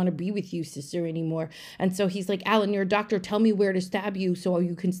don't even want to be with you, sister, anymore. And so he's like, Alan, you're a doctor. Tell me where to stab you so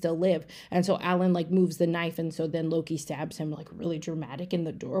you can still live. And so Alan like moves the knife, and so then Loki stabs him like really dramatic in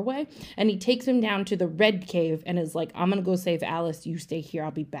the doorway, and he takes him down to the red cave and is like, I'm gonna go save Alice, you stay here,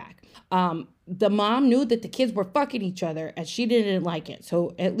 I'll be back. The mom knew that the kids were fucking each other and she didn't like it,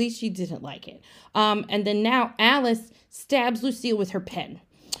 so at least she didn't like it. And then now Alice stabs Lucille with her pen.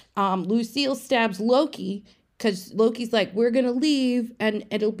 Lucille stabs Loki because Loki's like, we're gonna leave and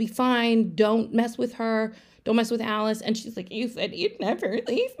it'll be fine, don't mess with her, don't mess with Alice. And she's like, you said you'd never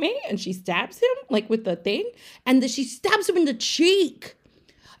leave me. And she stabs him like with the thing. And then she stabs him in the cheek.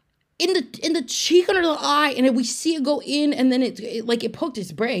 In the cheek under the eye. And we see it go in. And then it poked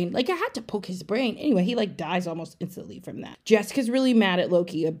his brain. Like, I had to poke his brain. Anyway, he like dies almost instantly from that. Jessica's really mad at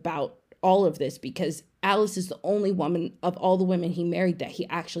Loki about all of this because Alice is the only woman of all the women he married that he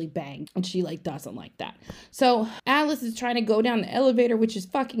actually banged. And she like doesn't like that. So Alice is trying to go down the elevator, which is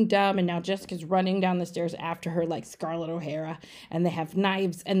fucking dumb. And now Jessica's running down the stairs after her like Scarlett O'Hara. And they have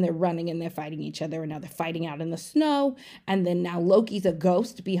knives and they're running and they're fighting each other. And now they're fighting out in the snow. And then now Loki's a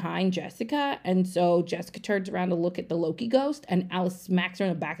ghost behind Jessica. And so Jessica turns around to look at the Loki ghost. And Alice smacks her in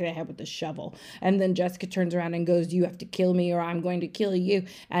the back of the head with the shovel. And then Jessica turns around and goes, you have to kill me or I'm going to kill you.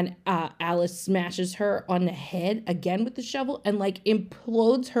 And Alice smashes her on the head again with the shovel and like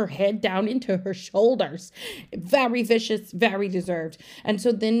implodes her head down into her shoulders. Very vicious, very deserved. And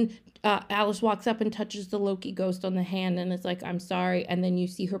so then Alice walks up and touches the Loki ghost on the hand and is like, I'm sorry. And then you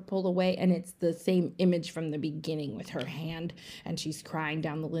see her pull away, and it's the same image from the beginning with her hand, and she's crying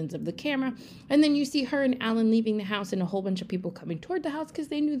down the lens of the camera. And then you see her and Alan leaving the house and a whole bunch of people coming toward the house because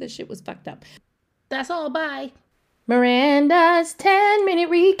they knew that shit was fucked up. That's all. Bye. Miranda's 10-minute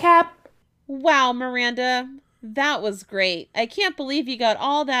recap. Wow, Miranda, that was great. I can't believe you got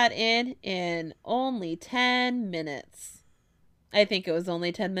all that in only 10 minutes. I think it was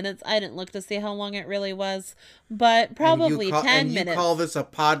only 10 minutes. I didn't look to see how long it really was, but probably 10 minutes. And you call this a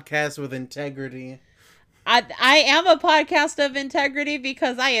podcast with integrity. I am a podcast of integrity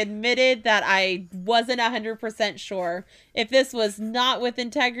because I admitted that I wasn't 100% sure. If this was not with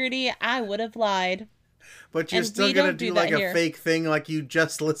integrity, I would have lied. But you're still going to do like a fake thing like you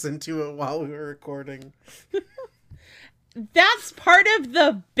just listened to it while we were recording. That's part of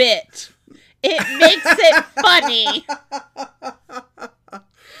the bit. It makes it funny.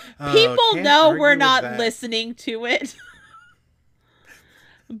 People know we're not listening to it.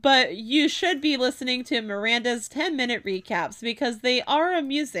 But you should be listening to Miranda's 10-minute recaps because they are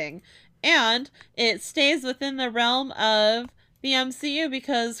amusing. And it stays within the realm of the MCU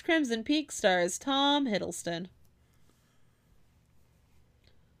because Crimson Peak stars Tom Hiddleston.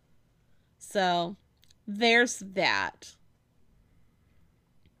 So, there's that.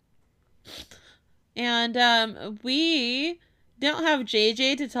 And we don't have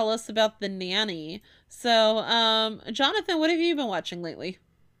JJ to tell us about The Nanny. So, Jonathan, what have you been watching lately?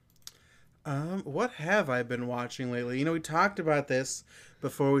 What have I been watching lately? You know, we talked about this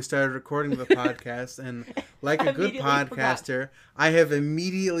before we started recording the podcast, and like a good podcaster, I have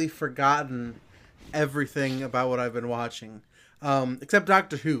immediately forgotten everything about what I've been watching. Except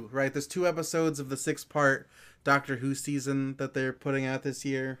Doctor Who, right? There's 2 episodes of the 6-part Doctor Who season that they're putting out this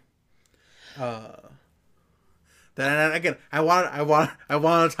year. Then again, I want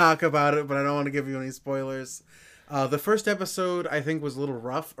to talk about it, but I don't want to give you any spoilers. The first episode I think was a little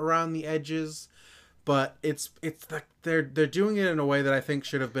rough around the edges, but it's like they're doing it in a way that I think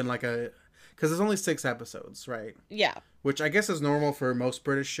should have been like because there's only 6 episodes, right? Yeah. Which I guess is normal for most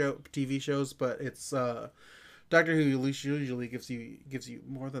British TV shows, but it's Doctor Who usually gives you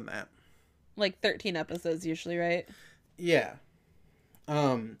more than that. Like 13 episodes usually, right? Yeah.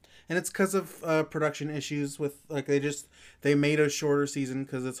 And it's because of production issues with like they made a shorter season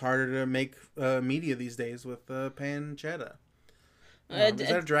because it's harder to make media these days with pancetta. Is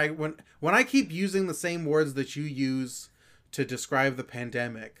that a drag? When I keep using the same words that you use to describe the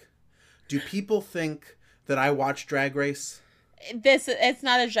pandemic, do people think that I watch Drag Race? It's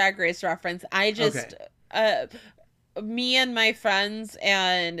not a Drag Race reference. I just me and my friends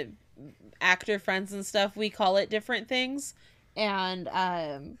and actor friends and stuff, we call it different things. And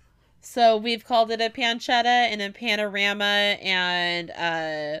so we've called it a pancetta and a panorama and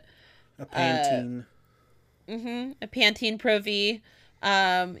a Pantene. A Pantene Pro V.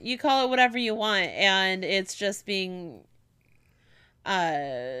 You call it whatever you want, and it's just being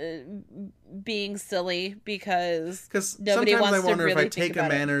silly because nobody wants to really think about it. Sometimes I wonder if I take a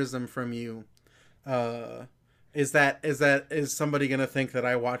mannerism from you, is somebody gonna think that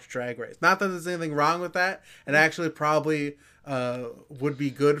I watch Drag Race? Not that there's anything wrong with that, and actually probably would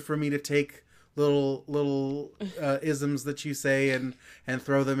be good for me to take little isms that you say and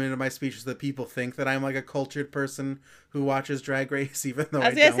throw them into my speech so that people think that I'm like a cultured person who watches Drag Race, even though I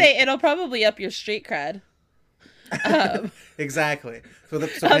was gonna say it'll probably up your street cred. Exactly. So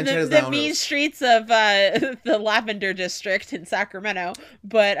the mean streets of the Lavender District in Sacramento,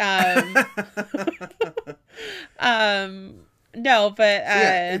 but no, but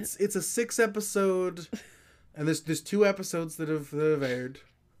yeah, it's a 6-episode, and there's 2 episodes that have aired.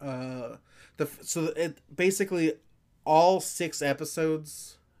 Basically all 6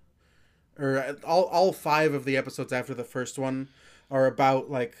 episodes, or all 5 of the episodes after the first one are about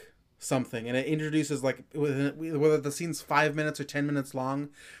like something, and it introduces like whether the scene's 5 minutes or 10 minutes long,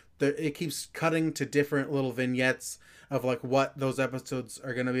 it keeps cutting to different little vignettes of like what those episodes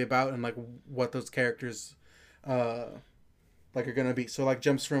are going to be about and like what those characters like are going to be. So like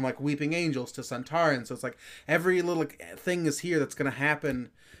jumps from like Weeping Angels to Santarin, so it's like every little thing is here that's going to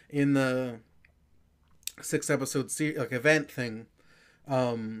happen in the 6-episode like event thing,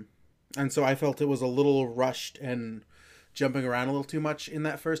 and so I felt it was a little rushed and jumping around a little too much in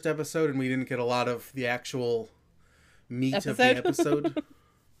that first episode, and we didn't get a lot of the actual meat of the episode.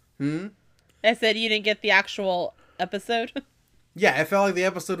 I said you didn't get the actual episode. Yeah, I felt like the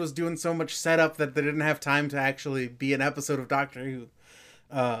episode was doing so much setup that they didn't have time to actually be an episode of Doctor Who.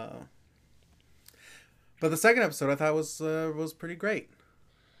 But the second episode I thought was pretty great.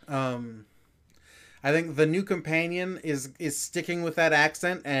 I think the new companion is sticking with that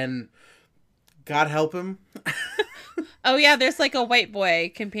accent, and God help him. Oh yeah, there's like a white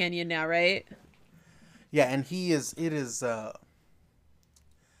boy companion now, right? Yeah, and it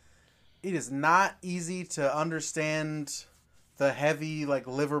is not easy to understand the heavy, like,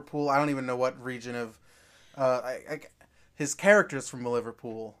 Liverpool. I don't even know what region of his character's from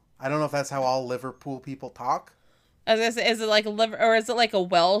Liverpool. I don't know if that's how all Liverpool people talk. I was gonna say, is it like a liver, or is it like a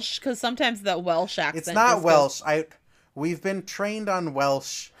Welsh? Because sometimes that Welsh accent. It's not just Welsh. We've been trained on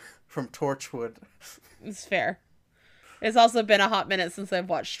Welsh from Torchwood. It's fair. It's also been a hot minute since I've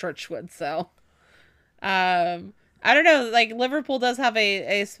watched Torchwood, so I don't know. Like, Liverpool does have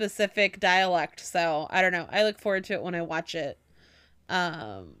a specific dialect, so I don't know. I look forward to it when I watch it.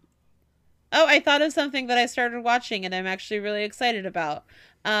 Oh, I thought of something that I started watching and I'm actually really excited about.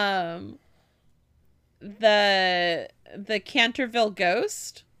 The Canterville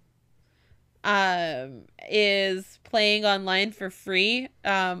Ghost is playing online for free,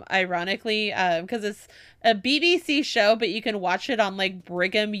 ironically, because it's a BBC show, but you can watch it on like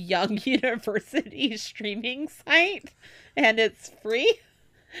Brigham Young University streaming site, and it's free,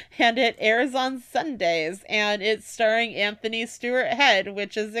 and it airs on Sundays, and it's starring Anthony Stewart Head,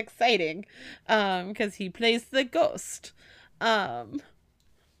 which is exciting, because he plays the ghost.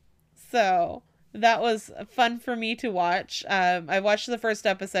 So that was fun for me to watch. I watched the first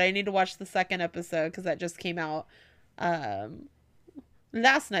episode. I need to watch the second episode because that just came out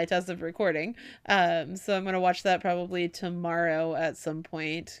last night as of recording. So I'm going to watch that probably tomorrow at some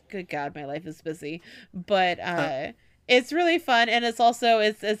point. Good God, my life is busy. But it's really fun, and it's also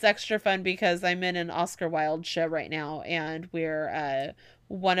it's extra fun because I'm in an Oscar Wilde show right now, and we're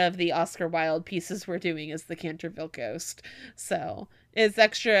one of the Oscar Wilde pieces we're doing is the Canterville Ghost. So it's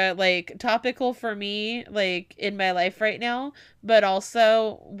extra like topical for me, like in my life right now, but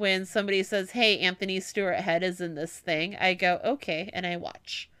also when somebody says, hey, Anthony Stewart Head is in this thing, I go, okay, and I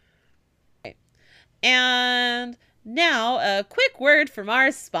watch. Okay. And now a quick word from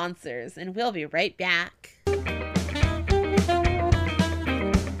our sponsors, and we'll be right back.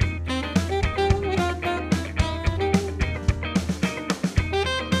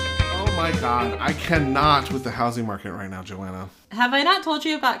 My God, I cannot with the housing market right now, Joanna. Have I not told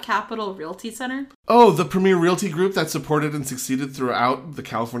you about Capital Realty Center? Oh, the premier realty group that supported and succeeded throughout the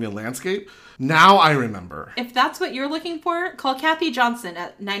California landscape? Now I remember. If that's what you're looking for, call Kathy Johnson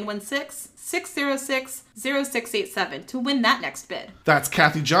at 916-606-0687 to win that next bid. That's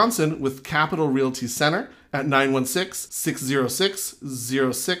Kathy Johnson with Capital Realty Center at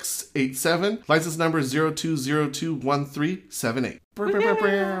 916-606-0687. License number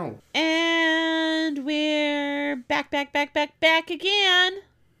 02021378. And we're back again.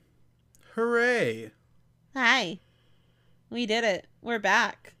 Hooray. Hi. We did it. We're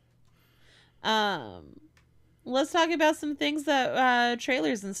back. Let's talk about some things that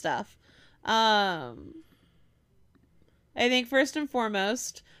trailers and stuff. I think first and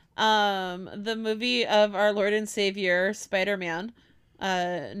foremost, the movie of our Lord and Savior Spider-Man,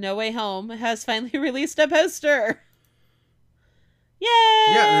 No Way Home, has finally released a poster. Yay!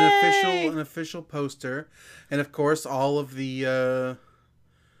 Yeah, an official poster, and of course, all of the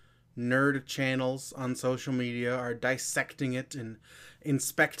nerd channels on social media are dissecting it and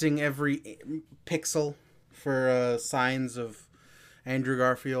inspecting every pixel for signs of Andrew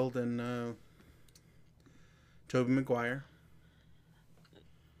Garfield and Tobey Maguire.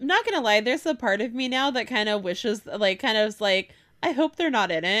 I'm not gonna lie, there's a part of me now that kind of wishes, like, I hope they're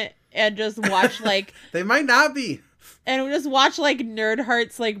not in it, and just watch, like... They might not be! And we just watch, like, nerd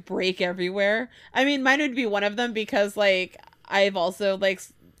hearts, like, break everywhere. I mean, mine would be one of them because, like, I've also, like,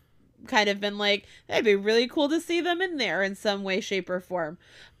 kind of been like, it'd be really cool to see them in there in some way, shape, or form.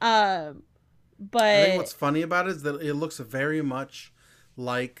 But I think what's funny about it is that it looks very much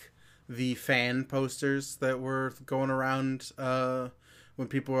like the fan posters that were going around when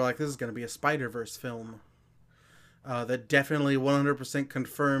people were like, this is going to be a Spider-Verse film. That definitely 100%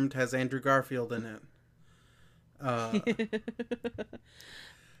 confirmed has Andrew Garfield in it. I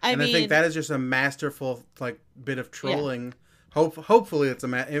think that is just a masterful like bit of trolling. Yeah. Hopefully it's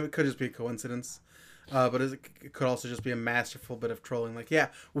it could just be a coincidence, but it could also just be a masterful bit of trolling. Like, yeah,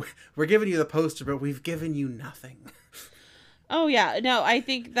 we're giving you the poster, but we've given you nothing. Oh yeah, no, I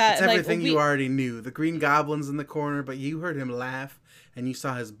think that it's everything you already knew. The Green Goblin's in the corner, but you heard him laugh, and you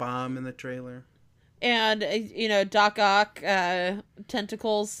saw his bomb in the trailer. And Doc Ock,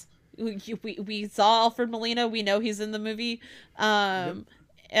 tentacles. We saw Alfred Molina. We know he's in the movie. And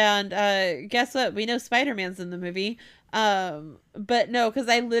guess what? We know Spider-Man's in the movie. But no, because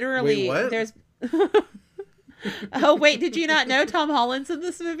I literally... Wait, what? There's... Oh, wait, did you not know Tom Holland's in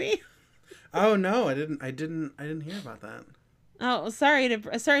this movie? Oh no, I didn't hear about that. Oh, sorry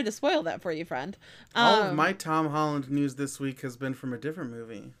to spoil that for you, friend. All of my Tom Holland news this week has been from a different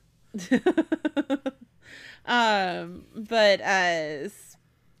movie. But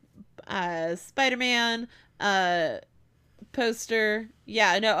Spider-Man poster.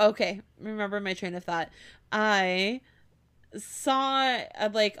 Yeah, no, okay. Remember my train of thought. I saw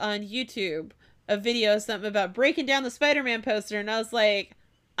like on YouTube a video something about breaking down the Spider-Man poster, and I was like,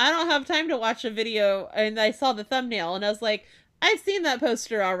 I don't have time to watch a video. And I saw the thumbnail and I was like, I've seen that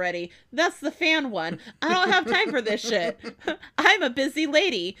poster already. That's the fan one. I don't have time for this shit. I'm a busy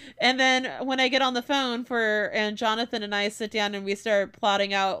lady. And then when I get on the phone and Jonathan and I sit down and we start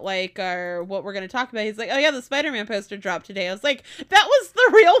plotting out like what we're going to talk about, he's like, oh yeah, the Spider-Man poster dropped today. I was like, that was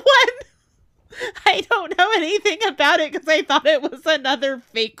the real one. I don't know anything about it because I thought it was another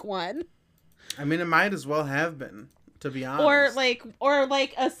fake one. I mean, it might as well have been, to be honest. Or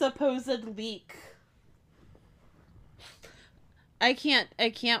like a supposed leak. I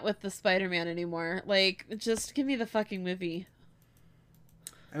can't with the Spider-Man anymore. Like, just give me the fucking movie.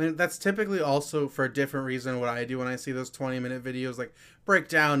 I mean, that's typically also for a different reason what I do when I see those 20-minute videos, like,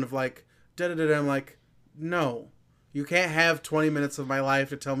 breakdown of, like, da-da-da-da. I'm like, no. You can't have 20 minutes of my life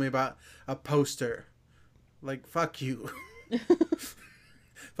to tell me about a poster. Like, fuck you.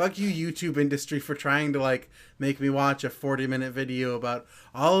 Fuck you, YouTube industry, for trying to, like, make me watch a 40-minute video about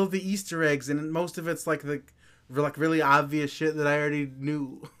all of the Easter eggs, and most of it's, like, really obvious shit that I already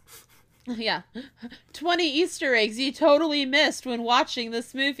knew. Yeah. 20 Easter eggs you totally missed when watching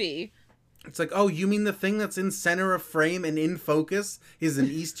this movie. It's like, oh, you mean the thing that's in center of frame and in focus is an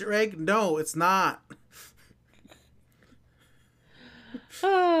Easter egg? No, it's not.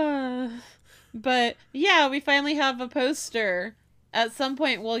 But, yeah, we finally have a poster. At some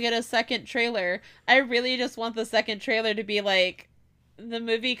point, we'll get a second trailer. I really just want the second trailer to be like, the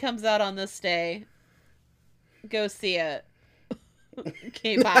movie comes out on this day. Go see it.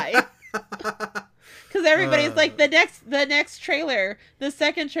 Okay, bye. Because everybody's like, the next trailer, the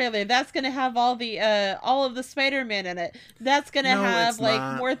second trailer, that's gonna have all of the Spider-Man in it. That's gonna have like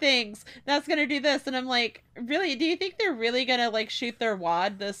not. more things. That's gonna do this, and I'm like, really? Do you think they're really gonna like shoot their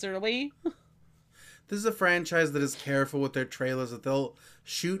wad this early? This is a franchise that is careful with their trailers, that they'll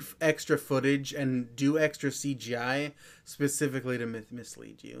shoot extra footage and do extra CGI specifically to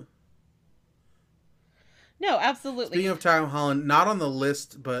mislead you. No, absolutely. Speaking of Tom Holland, not on the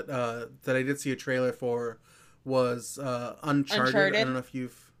list, but that I did see a trailer for was Uncharted. I don't know if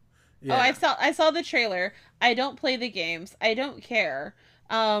you've... Yeah. Oh, I saw the trailer. I don't play the games. I don't care.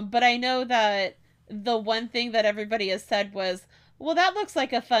 But I know that the one thing that everybody has said was, well, that looks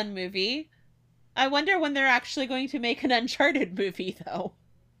like a fun movie. I wonder when they're actually going to make an Uncharted movie, though.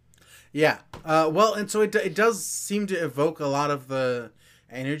 Yeah. Well, and so it does seem to evoke a lot of the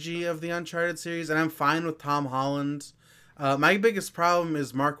energy of the Uncharted series, and I'm fine with Tom Holland. My biggest problem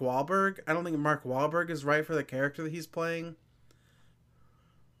is Mark Wahlberg. I don't think Mark Wahlberg is right for the character that he's playing.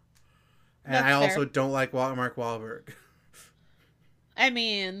 And That's I fair. also don't like Mark Wahlberg. I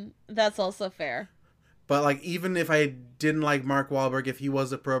mean, that's also fair. But like, even if I didn't like Mark Wahlberg, if he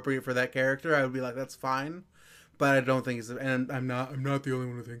was appropriate for that character, I would be like, that's fine. But I don't think he's, and I'm not the only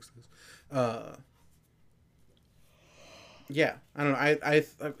one who thinks this. Yeah, I don't know. I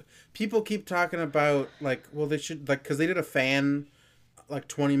people keep talking about like, well, they should like, because they did a fan like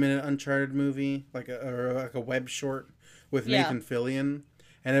 20-minute Uncharted movie, like a web short with Nathan Fillion,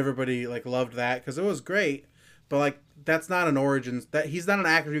 and everybody like loved that because it was great. But like, that's not an origin. That he's not an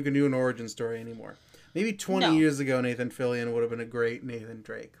actor who can do an origin story anymore. Maybe 20 years ago, Nathan Fillion would have been a great Nathan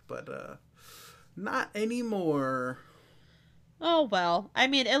Drake, but not anymore. Oh, well. I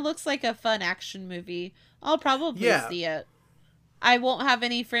mean, it looks like a fun action movie. I'll probably see it. I won't have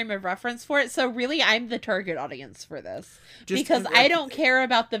any frame of reference for it, so really I'm the target audience for this. Because I don't care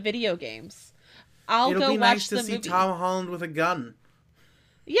about the video games. It'll go watch the movie. It'll be nice to see Tom Holland with a gun.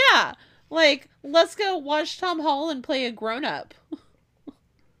 Yeah. Like, let's go watch Tom Holland play a grown-up.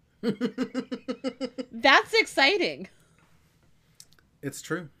 That's exciting. It's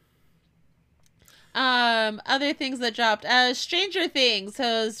true. Other things that dropped. Stranger Things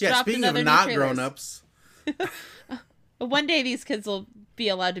has dropped another new speaking of not grown-ups. One day these kids will be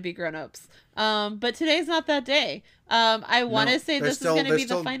allowed to be grown-ups. But today's not that day. I want to say this is going to be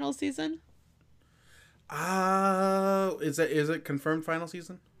the final season. Is it confirmed final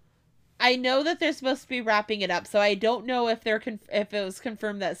season? I know that they're supposed to be wrapping it up, so I don't know if if it was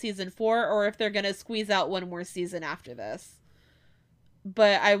confirmed that season 4 or if they're going to squeeze out one more season after this.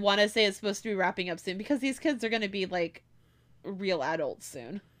 But I want to say it's supposed to be wrapping up soon because these kids are going to be like real adults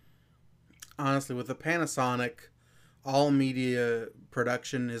soon. Honestly, with the Panasonic all media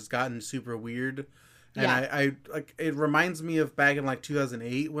production has gotten super weird. And Yeah. I like, it reminds me of back in like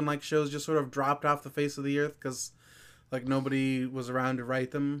 2008 when like shows just sort of dropped off the face of the earth because like nobody was around to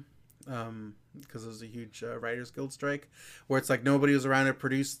write them, because there was a huge Writers Guild strike, where it's like nobody was around to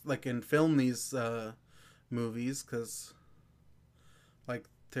produce like and film these movies because like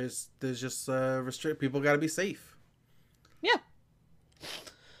there's just people got to be safe. Yeah.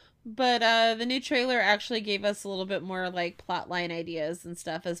 But the new trailer actually gave us a little bit more like plotline ideas and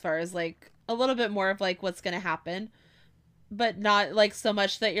stuff, as far as like a little bit more of like what's gonna happen, but not like so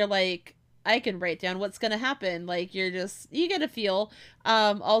much that you're like, I can write down what's gonna happen. Like you get a feel.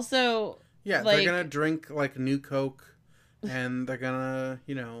 Also, Yeah, like, they're gonna drink like new Coke, and they're gonna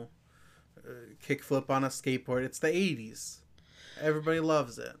kickflip on a skateboard. It's the 80s. Everybody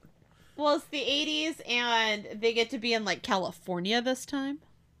loves it. well, it's the 80s, and they get to be in like California this time.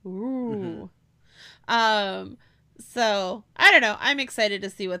 Ooh. So I don't know. I'm excited to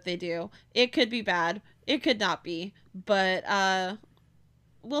see what they do. It could be bad. It could not be. But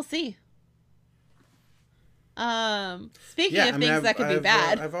we'll see. Speaking of things that could be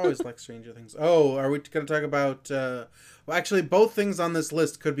bad. I've always liked Stranger Things. Oh, are we going to talk about? Well, actually, both things on this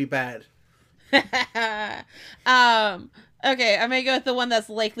list could be bad. Okay, I'm gonna go with the one that's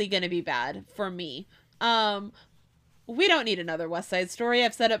likely gonna be bad for me. We don't need another West Side Story.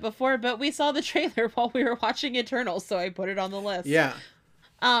 I've said it before, but we saw the trailer while we were watching Eternals, so I put it on the list. Yeah.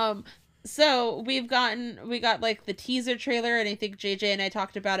 So we got like the teaser trailer, and I think JJ and I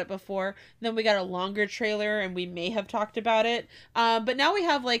talked about it before. Then we got a longer trailer, and we may have talked about it. But now we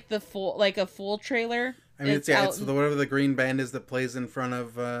have like a full trailer. I mean, it's whatever the green band is that plays in front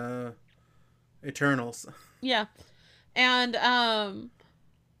of Eternals. Yeah. And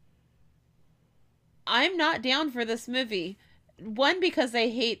I'm not down for this movie. One, because I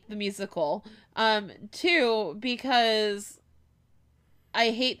hate the musical. Two, because I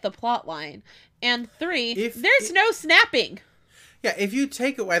hate the plot line. And three, there's no snapping. Yeah, if you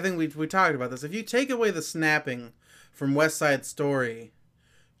take away, I think we talked about this. If you take away the snapping from West Side Story,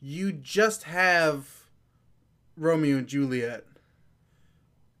 you just have Romeo and Juliet.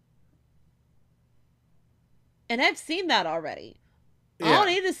 And I've seen that already. Yeah. I don't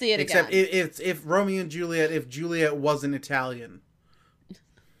need to see it again. Except if Romeo and Juliet, if Juliet wasn't Italian.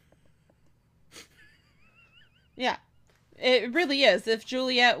 Yeah. It really is. If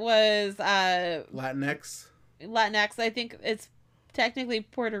Juliet was Latinx, I think it's technically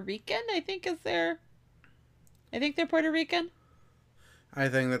Puerto Rican. I think they're Puerto Rican. I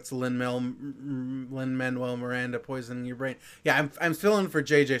think that's Lin-Manuel Miranda poisoning your brain. Yeah, I'm filling for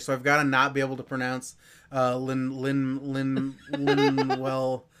JJ, so I've got to not be able to pronounce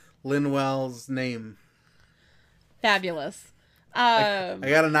Lin-Manuel's name. Fabulous. I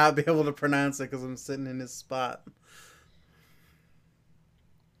got to not be able to pronounce it because I'm sitting in his spot.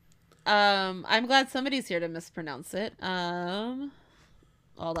 I'm glad somebody's here to mispronounce it. Hold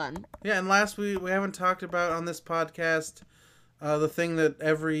on. Yeah, and last we haven't talked about on this podcast the thing that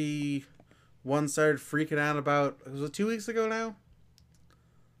everyone started freaking out about. Was it 2 weeks ago now?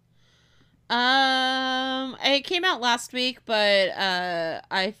 It came out last week, but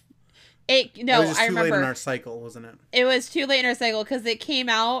I It was just too remember. late in our cycle, wasn't it? It was too late in our cycle because it came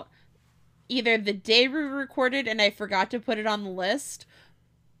out either the day we recorded and I forgot to put it on the list,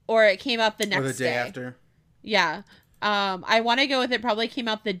 or it came out the next Or the day after. Yeah. I want to go with it probably came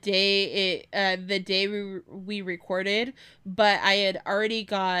out the day we recorded, but I had already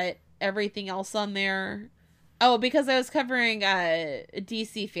got everything else on there. Oh, because I was covering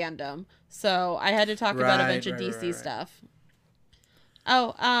DC fandom, so I had to talk about a bunch of DC stuff.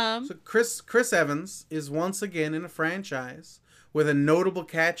 Oh, So Chris Evans is once again in a franchise with a notable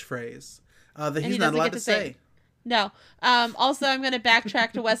catchphrase that he's not allowed to say. No. Also, I'm going to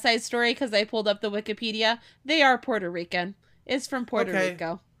backtrack to West Side Story because I pulled up the Wikipedia. They are Puerto Rican. It's from Puerto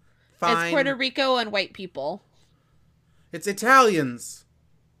Rico. Fine. It's Puerto Rico and white people. It's Italians.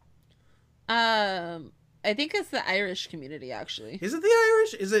 I think it's the Irish community, actually. Is it the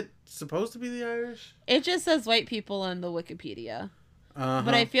Irish? Is it supposed to be the Irish? It just says white people on the Wikipedia. Uh-huh.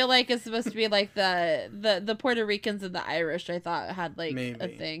 But I feel like it's supposed to be like the Puerto Ricans and the Irish, I thought had like a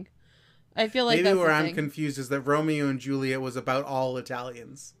thing. I feel like maybe that's where the I'm thing. confused is that Romeo and Juliet was about all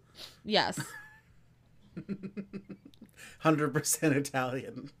Italians. Yes. 100%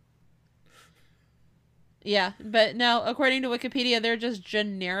 Italian. Yeah, but no, according to Wikipedia, they're just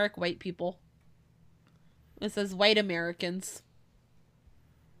generic white people. It says white Americans.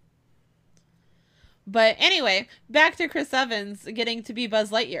 But anyway, back to Chris Evans getting to be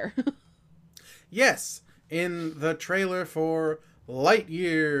Buzz Lightyear. Yes, in the trailer for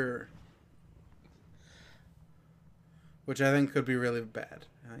Lightyear. which I think could be really bad.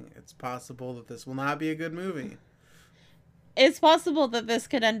 I think it's possible that this will not be a good movie. It's possible that this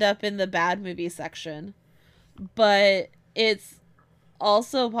could end up in the bad movie section, but it's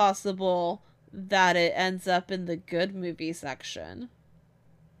also possible that it ends up in the good movie section.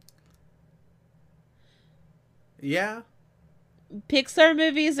 Yeah. Pixar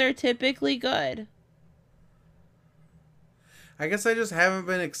movies are typically good. I guess I just haven't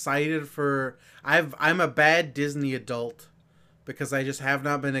been excited for... I'm a bad Disney adult because I just have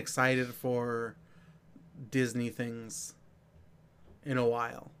not been excited for Disney things in a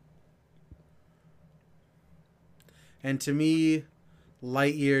while. And to me,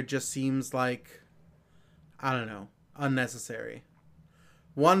 Lightyear just seems like, I don't know, unnecessary.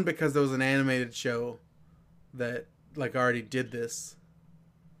 One, because there was an animated show that like already did this,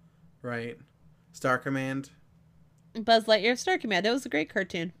 right? Star Command. Buzz Lightyear Star Command. It was a great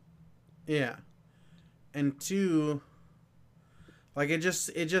cartoon. Yeah. And two, like it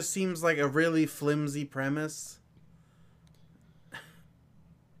just seems like a really flimsy premise.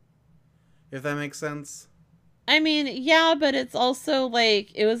 If that makes sense. I mean, yeah, but it's also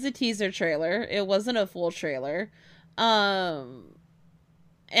like it was a teaser trailer. It wasn't a full trailer. And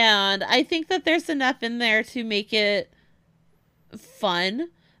I think that there's enough in there to make it fun.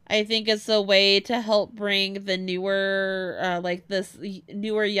 I think it's a way to help bring the newer, like this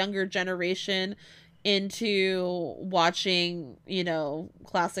newer, younger generation into watching, you know,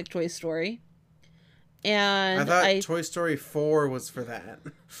 classic Toy Story. And I thought Toy Story 4 was for that.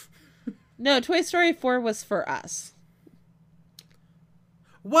 No, Toy Story 4 was for us.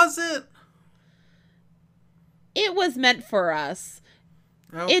 Was it? It was meant for us.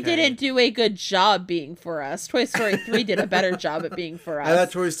 Okay. It didn't do a good job being for us. Toy Story 3 did a better job at being for us. I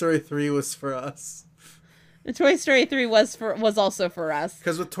thought Toy Story 3 was for us. Toy Story 3 was also for us.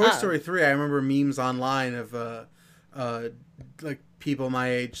 Because with Toy Story 3, I remember memes online of like people my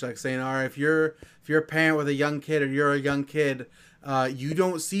age like saying, "All right, if you're a parent with a young kid or you're a young kid, you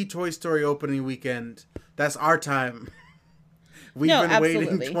don't see Toy Story opening weekend. That's our time. We've been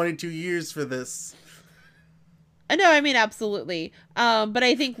waiting 22 years for this." No, I mean, absolutely. But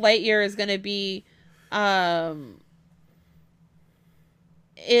I think Lightyear is going to be,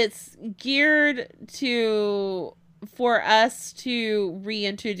 it's geared for us to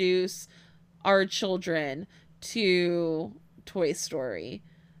reintroduce our children to Toy Story.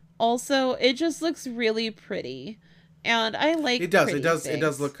 Also, it just looks really pretty. And I like it. It things.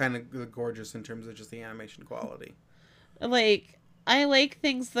 does look kind of gorgeous in terms of just the animation quality. Like, I like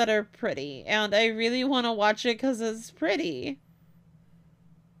things that are pretty, and I really want to watch it because it's pretty.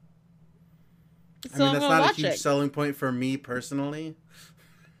 So I mean, that's not a huge selling point for me personally.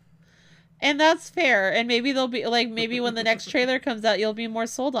 And that's fair. And maybe they'll be like, maybe when the next trailer comes out, you'll be more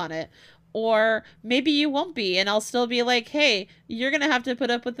sold on it. Or maybe you won't be, and I'll still be like, hey, you're going to have to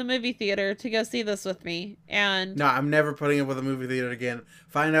put up with the movie theater to go see this with me. And no, I'm never putting up with a movie theater again.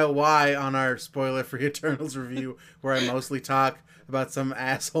 Find out why on our spoiler-free Eternals review, where I mostly talk about some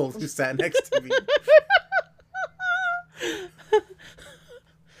asshole who sat next to me.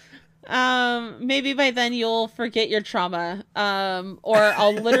 Maybe by then you'll forget your trauma. Or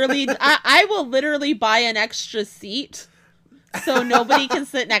I'll literally, I will literally buy an extra seat so nobody can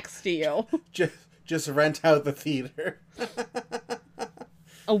sit next to you. Just rent out the theater.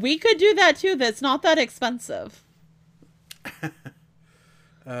 We could do that too. That's not that expensive.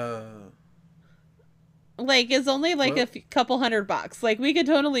 Like, it's only like couple $100. Like, we could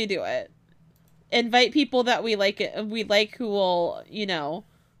totally do it. Invite people that we like who will, you know,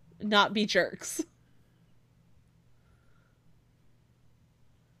 not be jerks.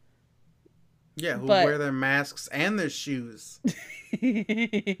 Yeah, who wear their masks and their shoes.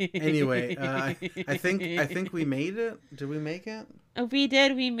 Anyway, I think we made it. Did we make it? We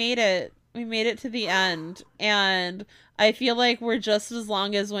did. We made it. We made it to the end, and I feel like we're just as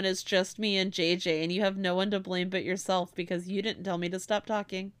long as when it's just me and JJ, and you have no one to blame but yourself because you didn't tell me to stop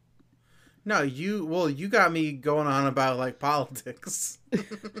talking. No, you got me going on about like politics.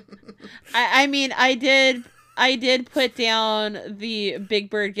 I mean, I did put down the Big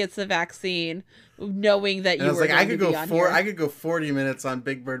Bird gets a vaccine, knowing that you were going to be on here. I could go 40 minutes on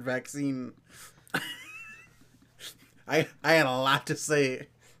Big Bird vaccine. I had a lot to say.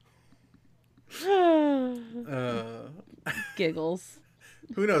 Giggles.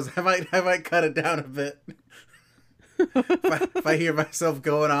 Who knows? I might cut it down a bit. If I hear myself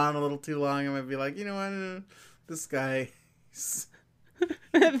going on a little too long, I might be like, you know what, this guy.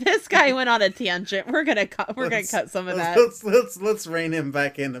 This guy went on a tangent. We're gonna cut some of that. Let's rein him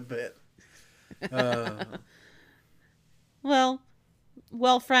back in a bit. Well,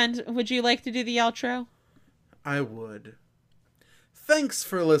 friend, would you like to do the outro? I would. Thanks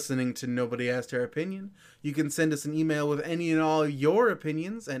for listening to Nobody Asked Our Opinion. You can send us an email with any and all your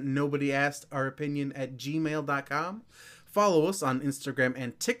opinions at nobodyaskoutopinion@gmail.com. Follow us on Instagram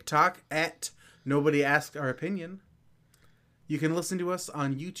and TikTok at Nobody Asked Our Opinion. You can listen to us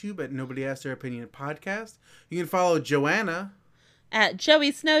on YouTube at Nobody Asked Our Opinion Podcast. You can follow Joanna at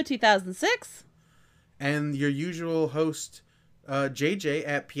Joey Snow 2006. And your usual host, JJ,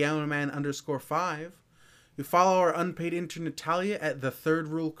 at PianoMan_5. You follow our unpaid intern Natalia at The Third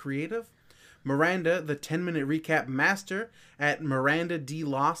Rule Creative. Miranda, the 10-minute recap master, at Miranda D.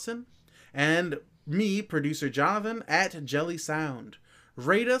 Lawson. And me, producer Jonathan, at Jelly Sound.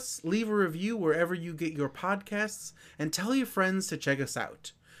 Rate us, leave a review wherever you get your podcasts, and tell your friends to check us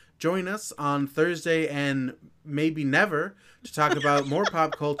out. Join us on Thursday and maybe never to talk about more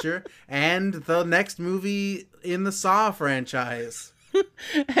pop culture and the next movie in the Saw franchise.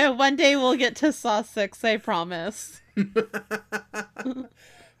 One day we'll get to Saw 6, I promise.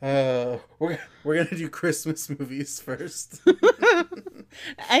 We're gonna do Christmas movies first.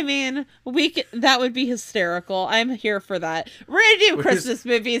 I mean, that would be hysterical. I'm here for that. We're gonna do Christmas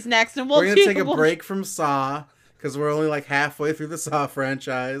movies next, and we're gonna take a break from Saw because we're only like halfway through the Saw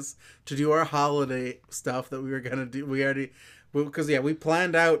franchise to do our holiday stuff that we were gonna do. We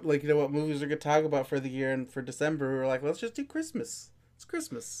planned out what movies we're gonna talk about for the year, and for December we were like, let's just do Christmas. It's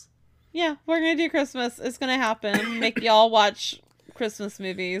Christmas. Yeah, we're gonna do Christmas. It's gonna happen. Make y'all watch Christmas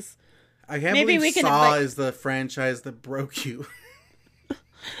movies. I can't believe Saw is the franchise that broke you.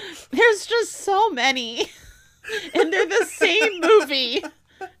 There's just so many, and they're the same movie.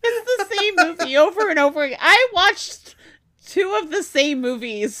 It's the same movie over and over again. I watched 2 of the same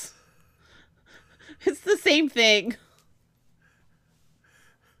movies. It's the same thing.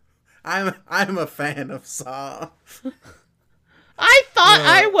 I'm a fan of Saw. I thought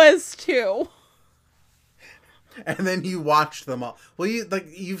I was too. And then you watched them all. Well,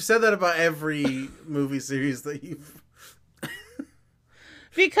 you've said that about every movie series that you've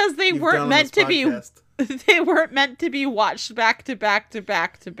because they weren't meant to be. They weren't meant to be watched back to back to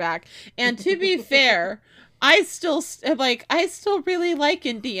back to back. And to be fair, I still really like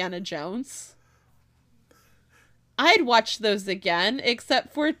Indiana Jones. I'd watch those again,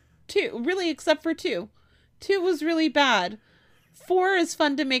 except for 2. Really, except for 2. 2 was really bad. 4 is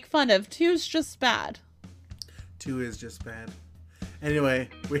fun to make fun of. 2 is just bad. 2 is just bad. Anyway,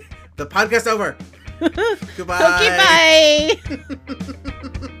 the podcast's over. Goodbye. Okay,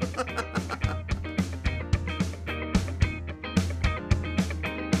 bye.